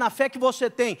com base na fé que você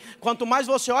tem. Quanto mais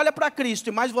você olha para Cristo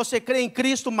e mais você crê em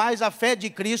Cristo, mais a fé de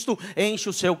Cristo enche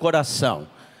o seu coração.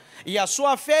 E a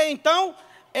sua fé, então,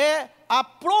 é a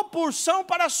propulsão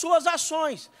para as suas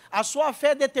ações. A sua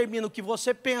fé determina o que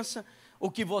você pensa,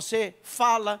 o que você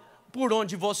fala, por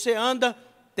onde você anda.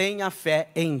 Tenha fé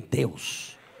em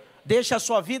Deus. Deixe a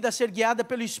sua vida ser guiada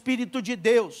pelo Espírito de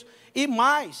Deus. E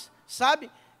mais,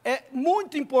 sabe, é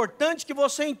muito importante que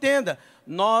você entenda,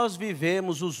 nós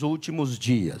vivemos os últimos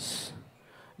dias.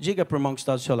 Diga para o irmão que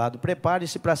está do seu lado,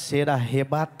 prepare-se para ser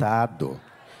arrebatado.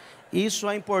 Isso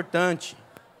é importante.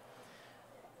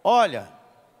 Olha,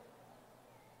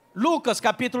 Lucas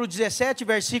capítulo 17,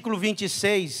 versículo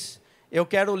 26. Eu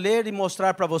quero ler e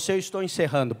mostrar para você, eu estou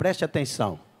encerrando, preste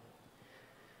atenção.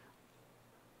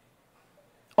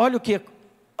 Olha o que,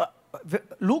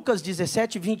 Lucas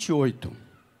 17,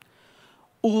 28.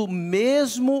 O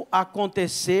mesmo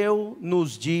aconteceu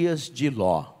nos dias de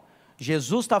Ló.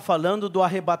 Jesus está falando do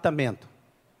arrebatamento.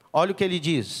 Olha o que ele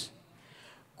diz.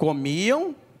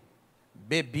 Comiam,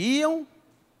 bebiam,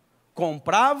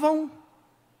 compravam,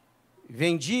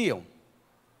 vendiam,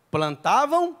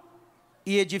 plantavam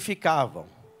e edificavam.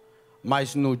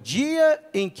 Mas no dia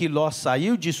em que Ló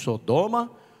saiu de Sodoma,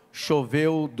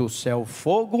 choveu do céu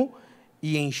fogo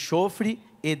e enxofre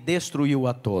e destruiu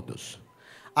a todos.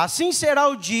 Assim será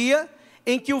o dia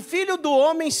em que o Filho do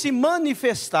Homem se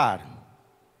manifestar.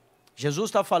 Jesus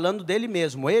está falando dele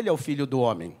mesmo, ele é o Filho do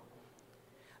Homem.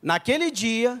 Naquele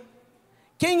dia,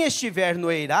 quem estiver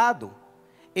no eirado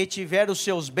e tiver os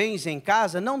seus bens em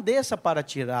casa, não desça para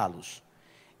tirá-los.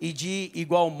 E de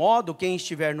igual modo, quem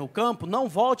estiver no campo, não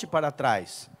volte para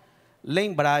trás.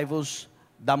 Lembrai-vos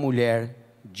da mulher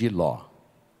de Ló.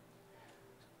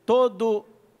 Todo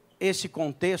esse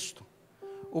contexto,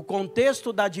 o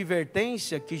contexto da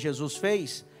advertência que Jesus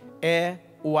fez, é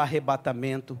o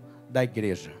arrebatamento da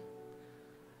igreja.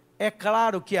 É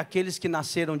claro que aqueles que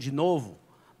nasceram de novo,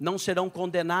 não serão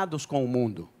condenados com o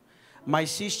mundo.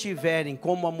 Mas se estiverem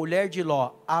como a mulher de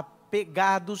Ló,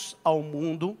 apegados ao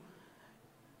mundo,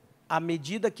 à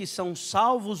medida que são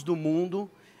salvos do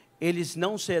mundo, eles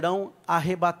não serão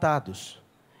arrebatados.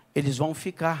 Eles vão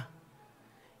ficar.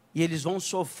 E eles vão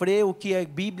sofrer o que a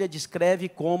Bíblia descreve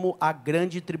como a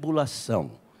grande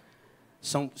tribulação.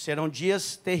 Serão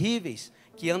dias terríveis,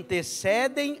 que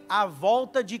antecedem a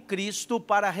volta de Cristo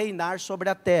para reinar sobre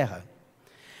a terra.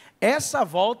 Essa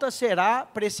volta será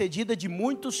precedida de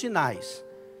muitos sinais.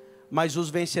 Mas os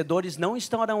vencedores não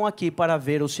estarão aqui para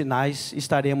ver os sinais.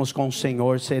 Estaremos com o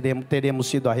Senhor, teremos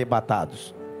sido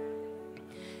arrebatados.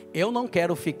 Eu não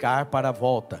quero ficar para a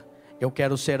volta. Eu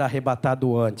quero ser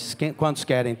arrebatado antes. Quantos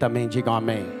querem também? Digam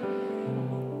amém.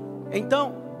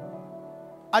 Então,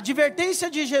 a advertência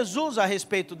de Jesus a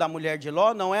respeito da mulher de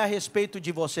Ló não é a respeito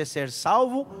de você ser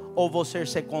salvo ou você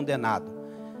ser condenado.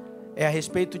 É a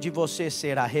respeito de você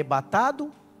ser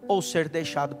arrebatado ou ser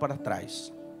deixado para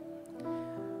trás.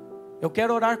 Eu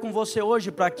quero orar com você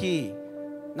hoje para que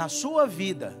na sua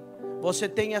vida você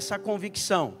tenha essa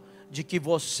convicção de que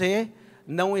você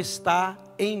não está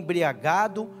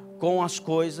embriagado com as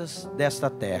coisas desta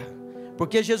terra.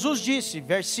 Porque Jesus disse,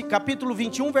 capítulo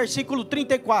 21, versículo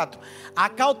 34,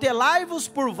 acautelai-vos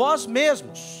por vós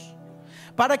mesmos,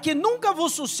 para que nunca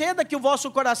vos suceda que o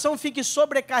vosso coração fique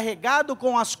sobrecarregado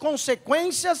com as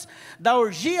consequências da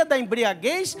orgia da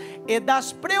embriaguez e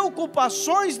das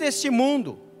preocupações deste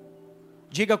mundo.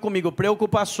 Diga comigo,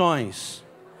 preocupações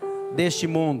deste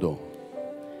mundo.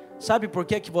 Sabe por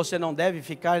que você não deve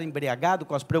ficar embriagado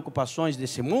com as preocupações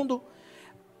desse mundo?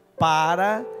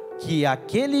 Para que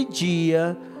aquele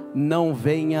dia não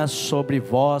venha sobre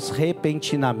vós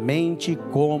repentinamente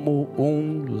como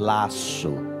um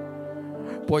laço.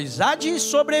 Pois há de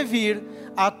sobrevir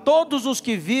a todos os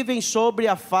que vivem sobre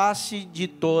a face de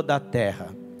toda a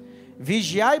terra.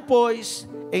 Vigiai, pois,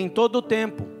 em todo o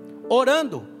tempo,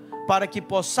 orando, para que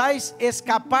possais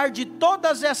escapar de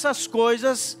todas essas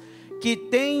coisas que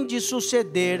têm de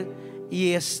suceder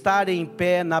e estar em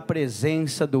pé na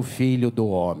presença do Filho do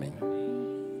Homem.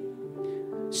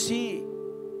 Se,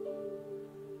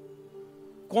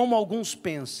 como alguns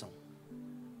pensam,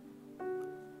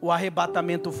 o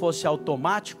arrebatamento fosse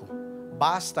automático,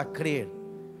 basta crer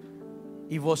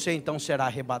e você então será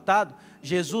arrebatado,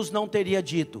 Jesus não teria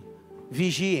dito,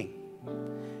 vigiem.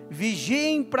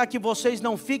 Vigiem para que vocês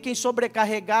não fiquem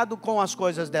sobrecarregados com as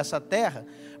coisas dessa terra,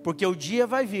 porque o dia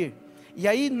vai vir. E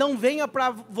aí não venha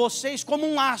para vocês como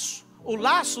um laço. O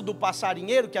laço do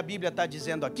passarinheiro, que a Bíblia está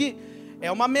dizendo aqui, é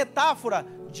uma metáfora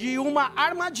de uma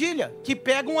armadilha que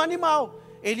pega um animal.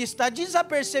 Ele está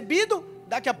desapercebido,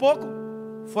 daqui a pouco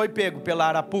foi pego pela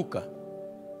arapuca.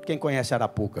 Quem conhece a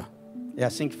arapuca? É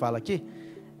assim que fala aqui?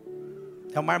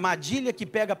 É uma armadilha que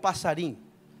pega passarinho.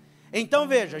 Então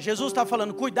veja, Jesus está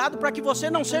falando, cuidado para que você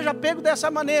não seja pego dessa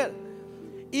maneira.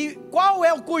 E qual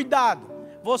é o cuidado?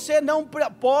 Você não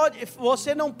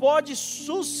pode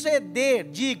suceder,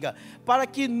 diga, para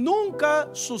que nunca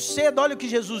suceda, olha o que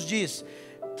Jesus diz,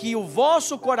 que o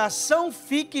vosso coração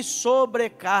fique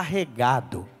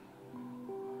sobrecarregado.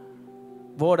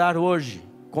 Vou orar hoje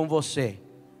com você,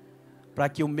 para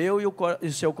que o meu e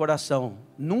o seu coração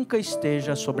nunca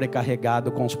esteja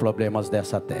sobrecarregado com os problemas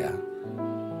dessa terra.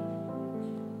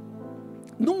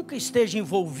 Nunca esteja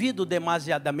envolvido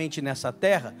demasiadamente nessa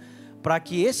terra, para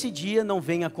que esse dia não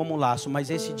venha como um laço,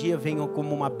 mas esse dia venha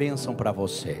como uma bênção para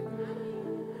você.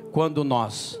 Quando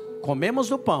nós comemos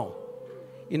do pão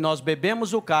e nós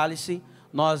bebemos o cálice,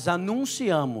 nós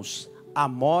anunciamos a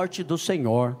morte do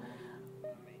Senhor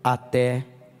até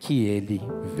que Ele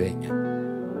venha.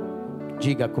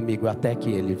 Diga comigo, até que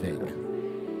Ele venha.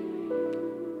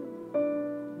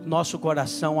 Nosso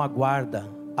coração aguarda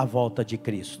a volta de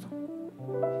Cristo.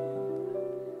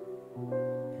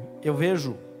 Eu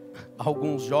vejo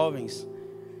alguns jovens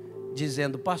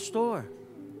dizendo, pastor,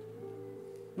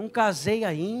 não casei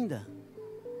ainda,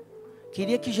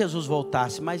 queria que Jesus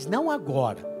voltasse, mas não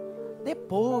agora,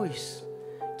 depois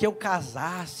que eu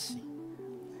casasse.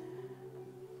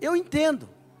 Eu entendo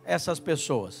essas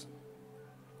pessoas,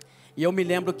 E eu me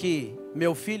lembro que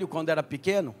meu filho, quando era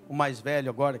pequeno, o mais velho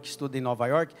agora, que estuda em Nova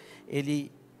York,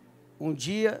 um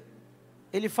dia,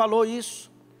 ele falou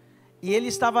isso. E ele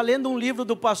estava lendo um livro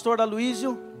do pastor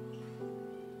Aloísio,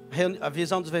 A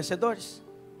Visão dos Vencedores,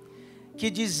 que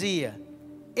dizia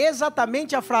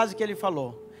exatamente a frase que ele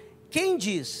falou: quem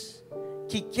diz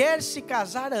que quer se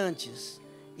casar antes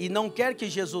e não quer que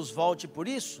Jesus volte por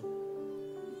isso,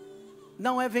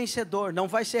 não é vencedor, não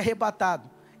vai ser arrebatado.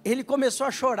 Ele começou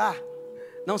a chorar.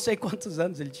 Não sei quantos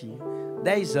anos ele tinha,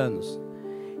 10 anos.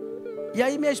 E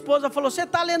aí minha esposa falou: você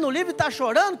está lendo o livro e está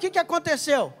chorando? O que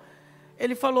aconteceu?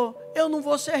 Ele falou: eu não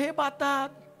vou ser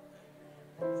arrebatado.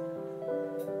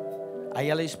 Aí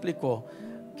ela explicou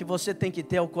que você tem que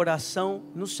ter o coração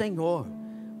no Senhor.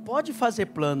 Pode fazer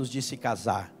planos de se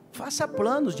casar, faça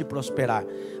planos de prosperar,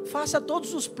 faça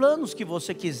todos os planos que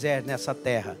você quiser nessa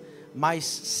terra, mas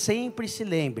sempre se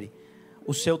lembre,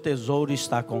 o seu tesouro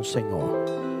está com o Senhor.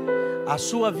 A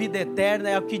sua vida eterna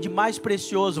é o que de mais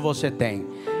precioso você tem.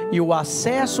 E o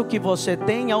acesso que você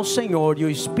tem ao Senhor e o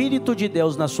Espírito de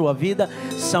Deus na sua vida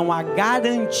são a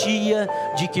garantia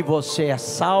de que você é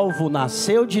salvo,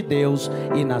 nasceu de Deus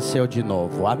e nasceu de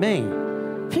novo. Amém?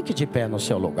 Fique de pé no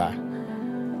seu lugar.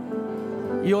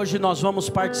 E hoje nós vamos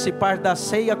participar da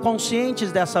ceia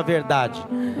conscientes dessa verdade.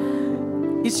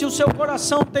 E se o seu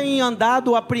coração tem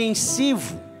andado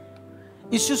apreensivo,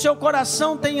 e se o seu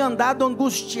coração tem andado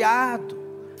angustiado,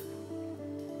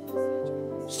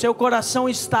 seu coração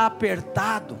está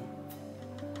apertado,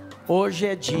 hoje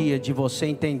é dia de você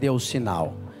entender o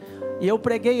sinal. E eu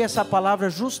preguei essa palavra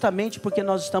justamente porque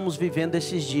nós estamos vivendo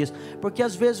esses dias. Porque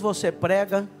às vezes você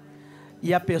prega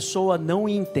e a pessoa não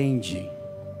entende,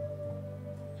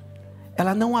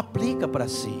 ela não aplica para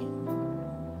si.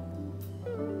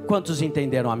 Quantos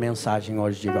entenderam a mensagem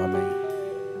hoje? Digam amém.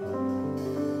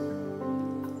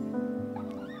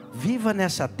 Viva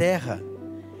nessa terra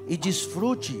e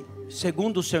desfrute,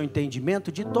 segundo o seu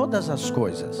entendimento, de todas as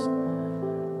coisas.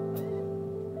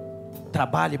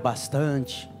 Trabalhe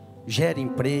bastante, gere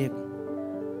emprego,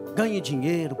 ganhe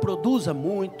dinheiro, produza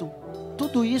muito.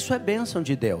 Tudo isso é bênção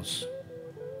de Deus.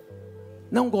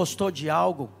 Não gostou de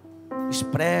algo?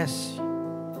 Expresse.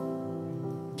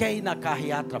 Quer ir na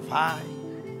carreata? Vai.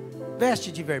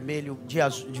 Veste de vermelho,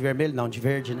 de vermelho não, de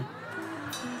verde, né?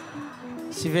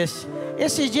 Se veste.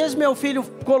 Esses dias meu filho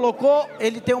colocou,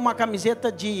 ele tem uma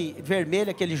camiseta de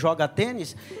vermelha que ele joga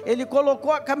tênis. Ele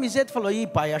colocou a camiseta e falou: ih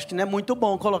pai, acho que não é muito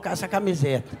bom colocar essa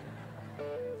camiseta.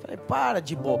 Falei: para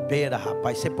de bobeira,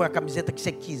 rapaz, você põe a camiseta que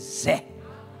você quiser,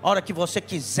 a hora que você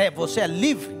quiser, você é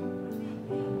livre.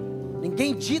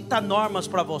 Ninguém dita normas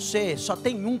para você, só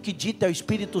tem um que dita, é o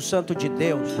Espírito Santo de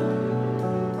Deus.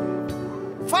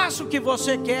 Faça o que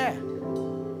você quer,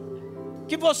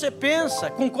 que você pensa,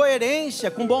 com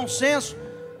coerência, com bom senso,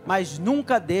 mas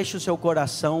nunca deixe o seu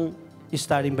coração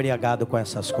estar embriagado com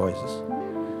essas coisas.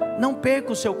 Não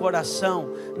perca o seu coração,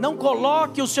 não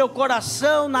coloque o seu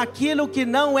coração naquilo que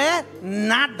não é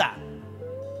nada.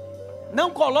 Não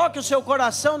coloque o seu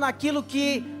coração naquilo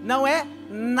que não é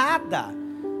nada.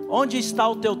 Onde está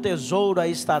o teu tesouro,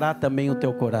 aí estará também o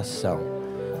teu coração.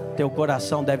 Teu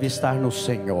coração deve estar no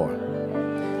Senhor.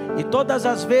 E todas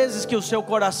as vezes que o seu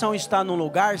coração está num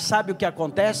lugar, sabe o que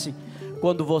acontece?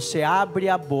 Quando você abre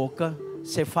a boca,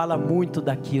 você fala muito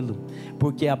daquilo,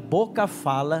 porque a boca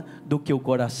fala do que o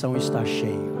coração está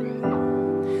cheio.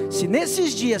 Se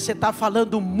nesses dias você está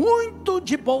falando muito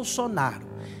de Bolsonaro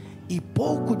e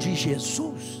pouco de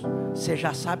Jesus, você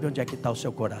já sabe onde é que está o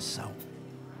seu coração.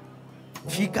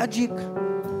 Fica a dica.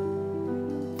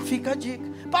 Fica a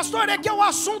dica. Pastor, é que é o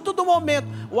assunto do momento.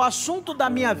 O assunto da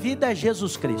minha vida é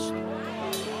Jesus Cristo.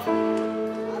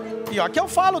 E ó, que eu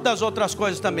falo das outras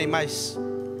coisas também, mas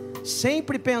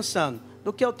sempre pensando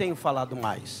do que eu tenho falado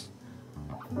mais.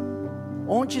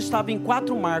 Ontem estava em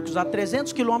 4 Marcos, a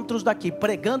 300 quilômetros daqui,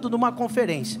 pregando numa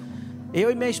conferência. Eu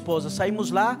e minha esposa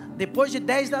saímos lá depois de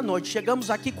 10 da noite, chegamos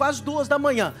aqui quase 2 da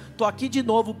manhã. Estou aqui de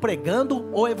novo pregando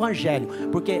o Evangelho,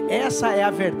 porque essa é a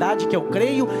verdade que eu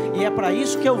creio e é para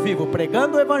isso que eu vivo,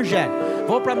 pregando o Evangelho.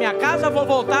 Vou para minha casa, vou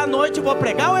voltar à noite e vou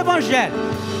pregar o Evangelho.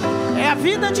 É a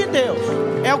vida de Deus,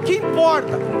 é o que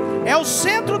importa, é o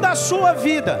centro da sua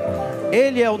vida.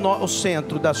 Ele é o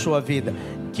centro da sua vida.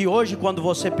 Que hoje, quando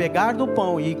você pegar do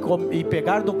pão e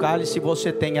pegar do cálice,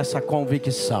 você tenha essa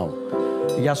convicção.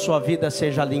 E a sua vida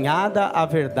seja alinhada à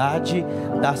verdade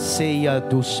da ceia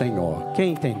do Senhor.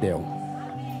 Quem entendeu?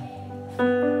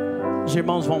 Os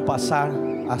irmãos vão passar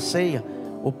a ceia,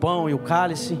 o pão e o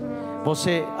cálice.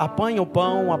 Você apanha o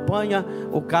pão, apanha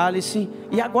o cálice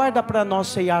e aguarda para nós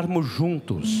ceiarmos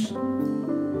juntos.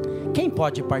 Quem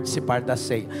pode participar da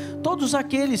ceia? Todos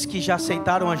aqueles que já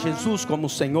aceitaram a Jesus como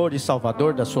Senhor e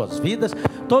Salvador das suas vidas,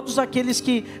 todos aqueles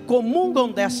que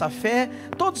comungam dessa fé,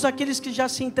 todos aqueles que já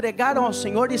se entregaram ao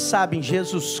Senhor e sabem,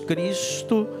 Jesus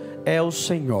Cristo é o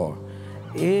Senhor.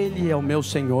 Ele é o meu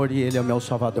Senhor e Ele é o meu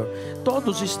Salvador.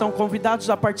 Todos estão convidados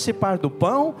a participar do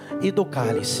pão e do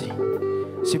cálice.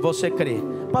 Se você crê.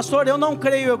 Pastor, eu não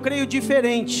creio, eu creio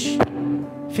diferente.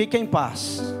 Fique em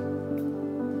paz.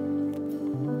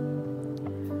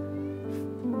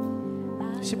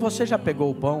 Se você já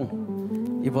pegou o pão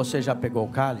e você já pegou o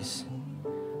cálice,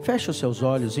 feche os seus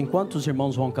olhos. Enquanto os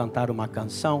irmãos vão cantar uma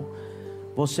canção,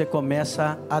 você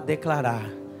começa a declarar: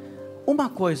 uma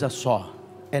coisa só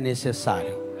é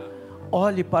necessário.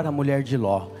 Olhe para a mulher de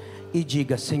Ló e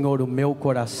diga: Senhor, o meu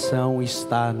coração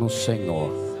está no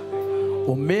Senhor.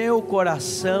 O meu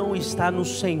coração está no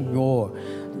Senhor,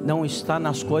 não está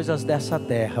nas coisas dessa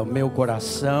terra. O meu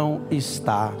coração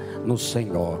está no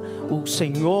Senhor. O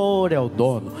Senhor é o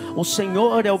dono, o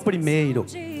Senhor é o primeiro,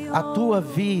 a tua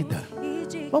vida.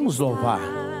 Vamos louvar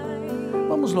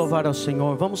ao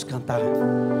Senhor, vamos cantar.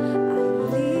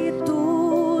 Ali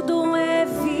tudo é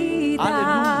vida,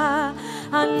 aleluia.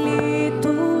 Ali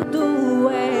tudo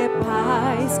é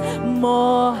paz,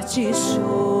 morte e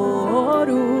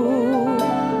choro.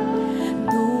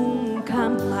 Nunca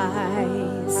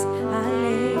mais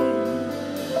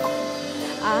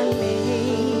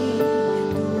além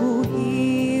do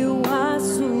rio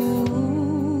azul.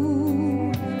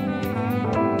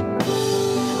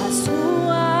 As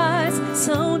ruas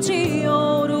são de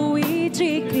ouro e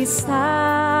de cristais.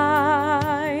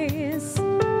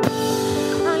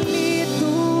 Ali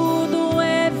tudo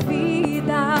é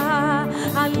vida,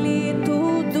 ali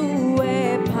tudo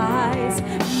é paz,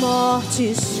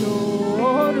 morte e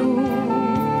choro.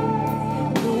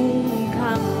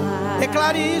 Nunca mais.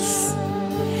 Declare isso.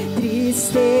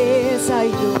 Tristeza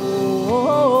e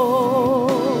dor,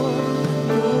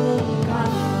 nunca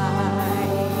mais.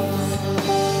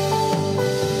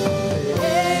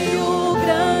 Ei, o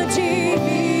grande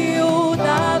rio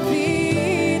da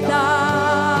vida,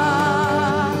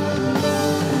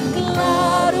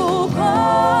 claro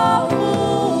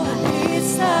como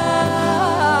cristal,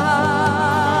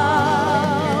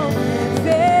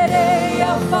 verei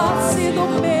a face do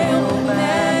meu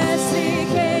mestre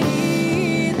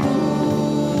querido.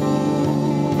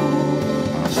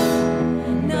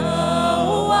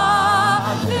 Não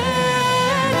haverá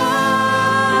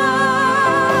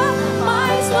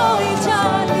mais noite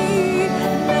ali,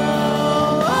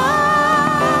 não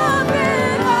haverá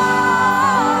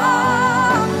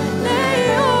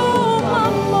nenhum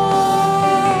amor.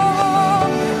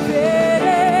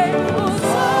 Verei os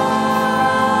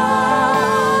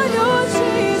olhos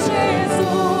de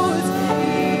Jesus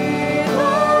e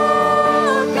tocarei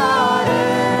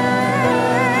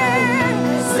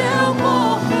seu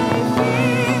corpo,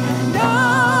 enfim.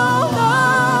 Não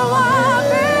haverá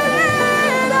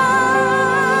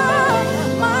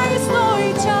mais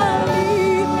noite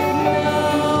ali,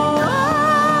 não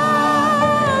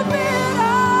haverá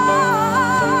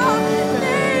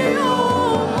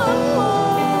nenhum amor.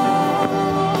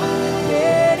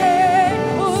 Verei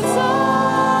os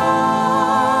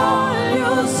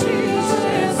olhos de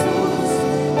Jesus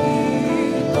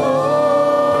e tocarei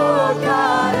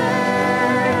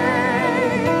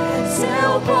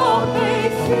seu corpo,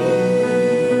 enfim.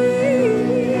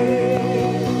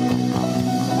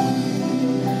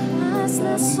 As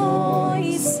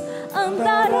nações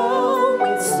andarão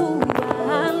em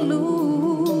sua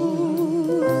luz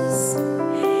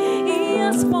e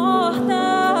as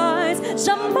portas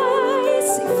jamais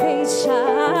se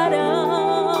fecharão.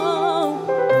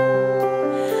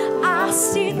 A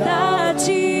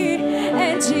cidade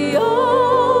é de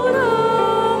ouro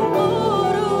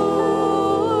puro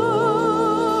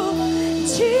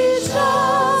de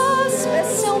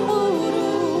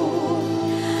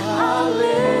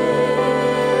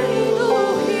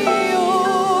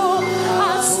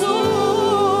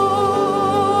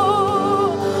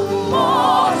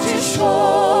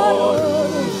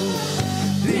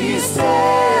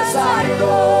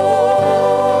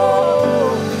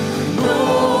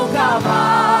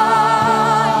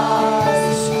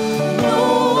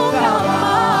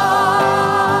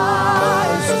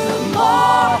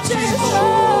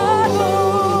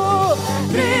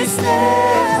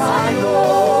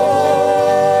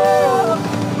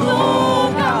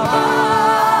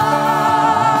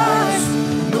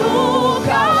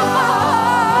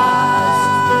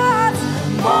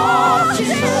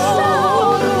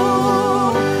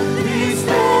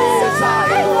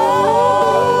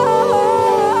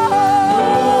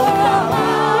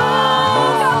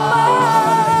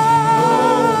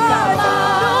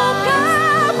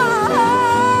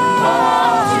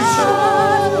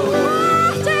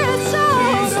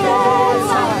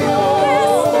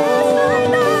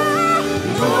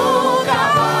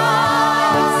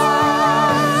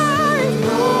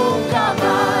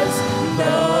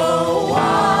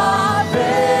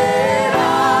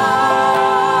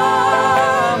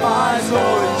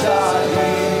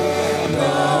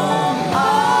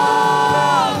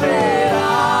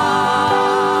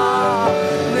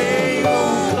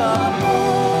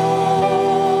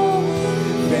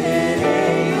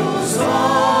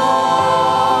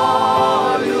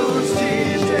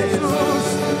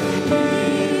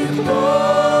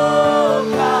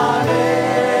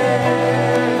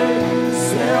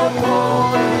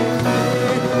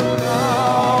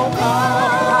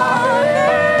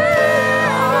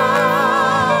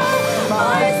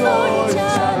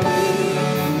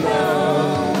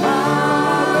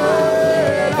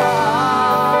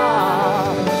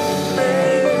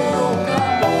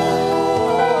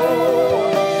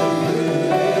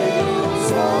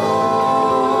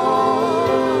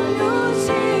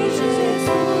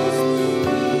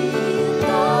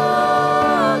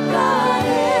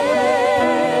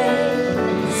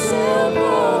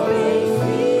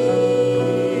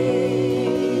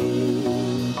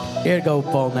Erga o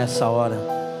pão nessa hora.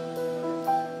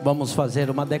 Vamos fazer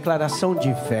uma declaração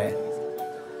de fé.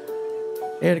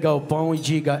 Erga o pão e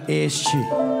diga: este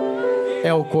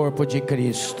é o corpo de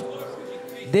Cristo.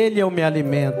 Dele eu me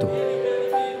alimento,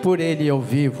 por ele eu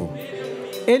vivo.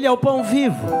 Ele é o pão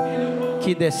vivo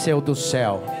que desceu do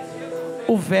céu,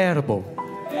 o Verbo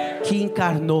que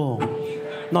encarnou.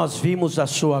 Nós vimos a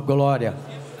sua glória,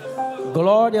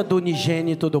 glória do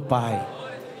unigênito do Pai,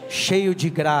 cheio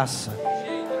de graça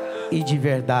e de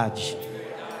verdade.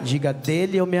 Diga: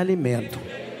 dele eu me alimento,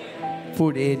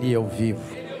 por ele eu vivo.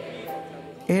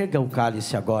 Erga o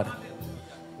cálice agora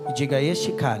e diga: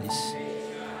 este cálice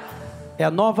é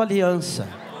a nova aliança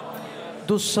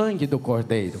do sangue do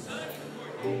Cordeiro.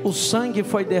 O sangue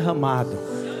foi derramado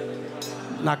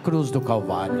na cruz do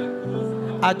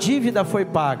Calvário. A dívida foi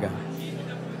paga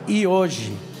e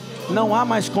hoje não há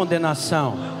mais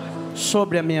condenação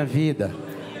sobre a minha vida,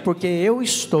 porque eu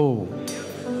estou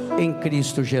em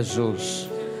Cristo Jesus.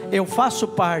 Eu faço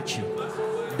parte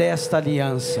desta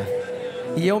aliança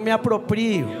e eu me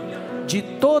aproprio de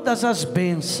todas as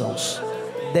bênçãos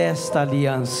desta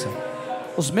aliança.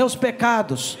 Os meus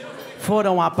pecados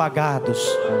foram apagados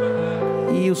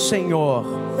e o Senhor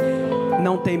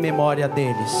não tem memória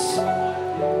deles.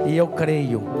 E eu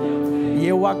creio, e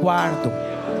eu aguardo,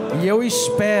 e eu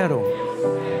espero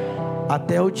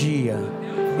até o dia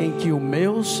em que o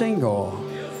meu Senhor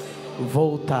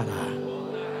voltará.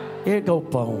 Erga o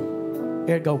pão,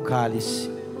 erga o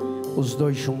cálice, os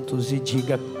dois juntos, e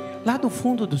diga lá do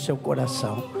fundo do seu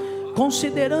coração,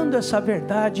 considerando essa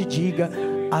verdade, diga: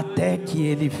 até que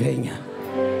ele venha.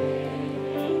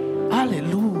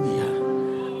 Aleluia.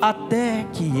 Até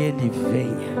que ele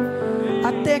venha.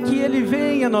 Até que ele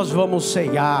venha nós vamos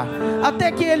ceiar.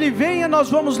 Até que ele venha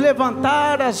nós vamos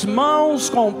levantar as mãos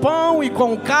com o pão e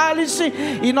com o cálice,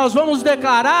 e nós vamos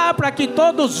declarar para que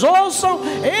todos ouçam: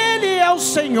 ele é o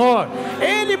Senhor.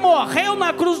 Ele morreu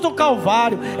na cruz do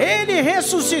Calvário, ele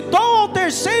ressuscitou ao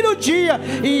terceiro dia,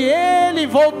 e ele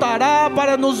voltará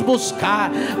para nos buscar.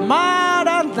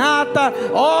 Maranata,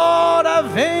 ora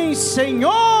vem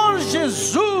Senhor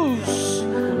Jesus.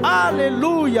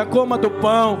 Aleluia. Coma do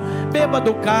pão, beba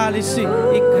do cálice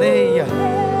e creia.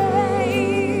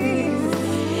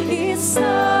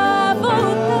 Está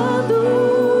voltando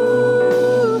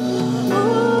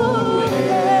o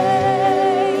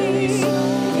Rei,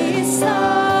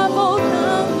 está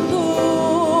voltando,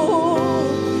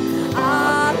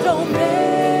 a trombeta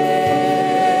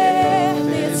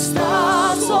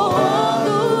está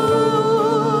soando,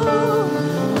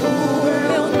 o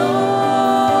meu nome.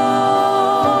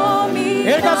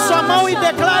 Erga sua mão e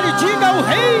declare, diga: o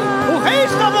rei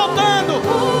está voltando.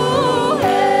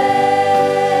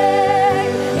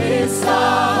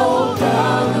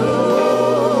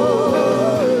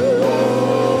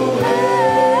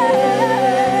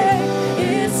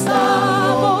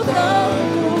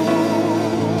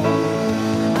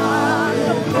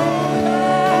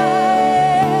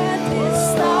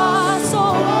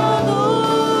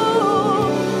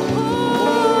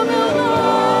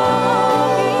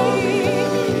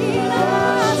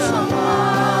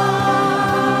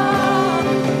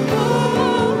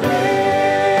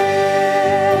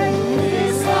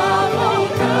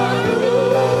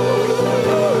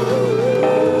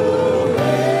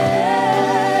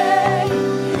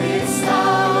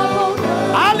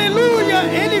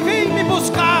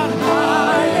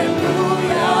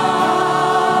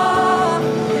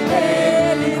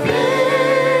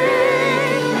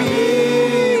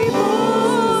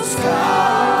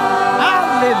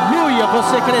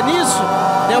 Você crê nisso?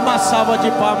 Dê uma salva de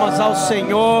palmas ao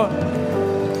Senhor.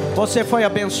 Você foi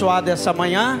abençoado essa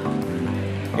manhã?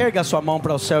 Erga sua mão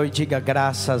para o céu e diga: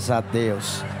 graças a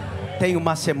Deus. Tenha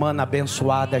uma semana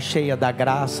abençoada, cheia da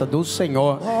graça do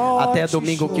Senhor. Até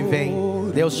domingo que vem.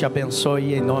 Deus te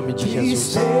abençoe em nome de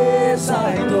Jesus.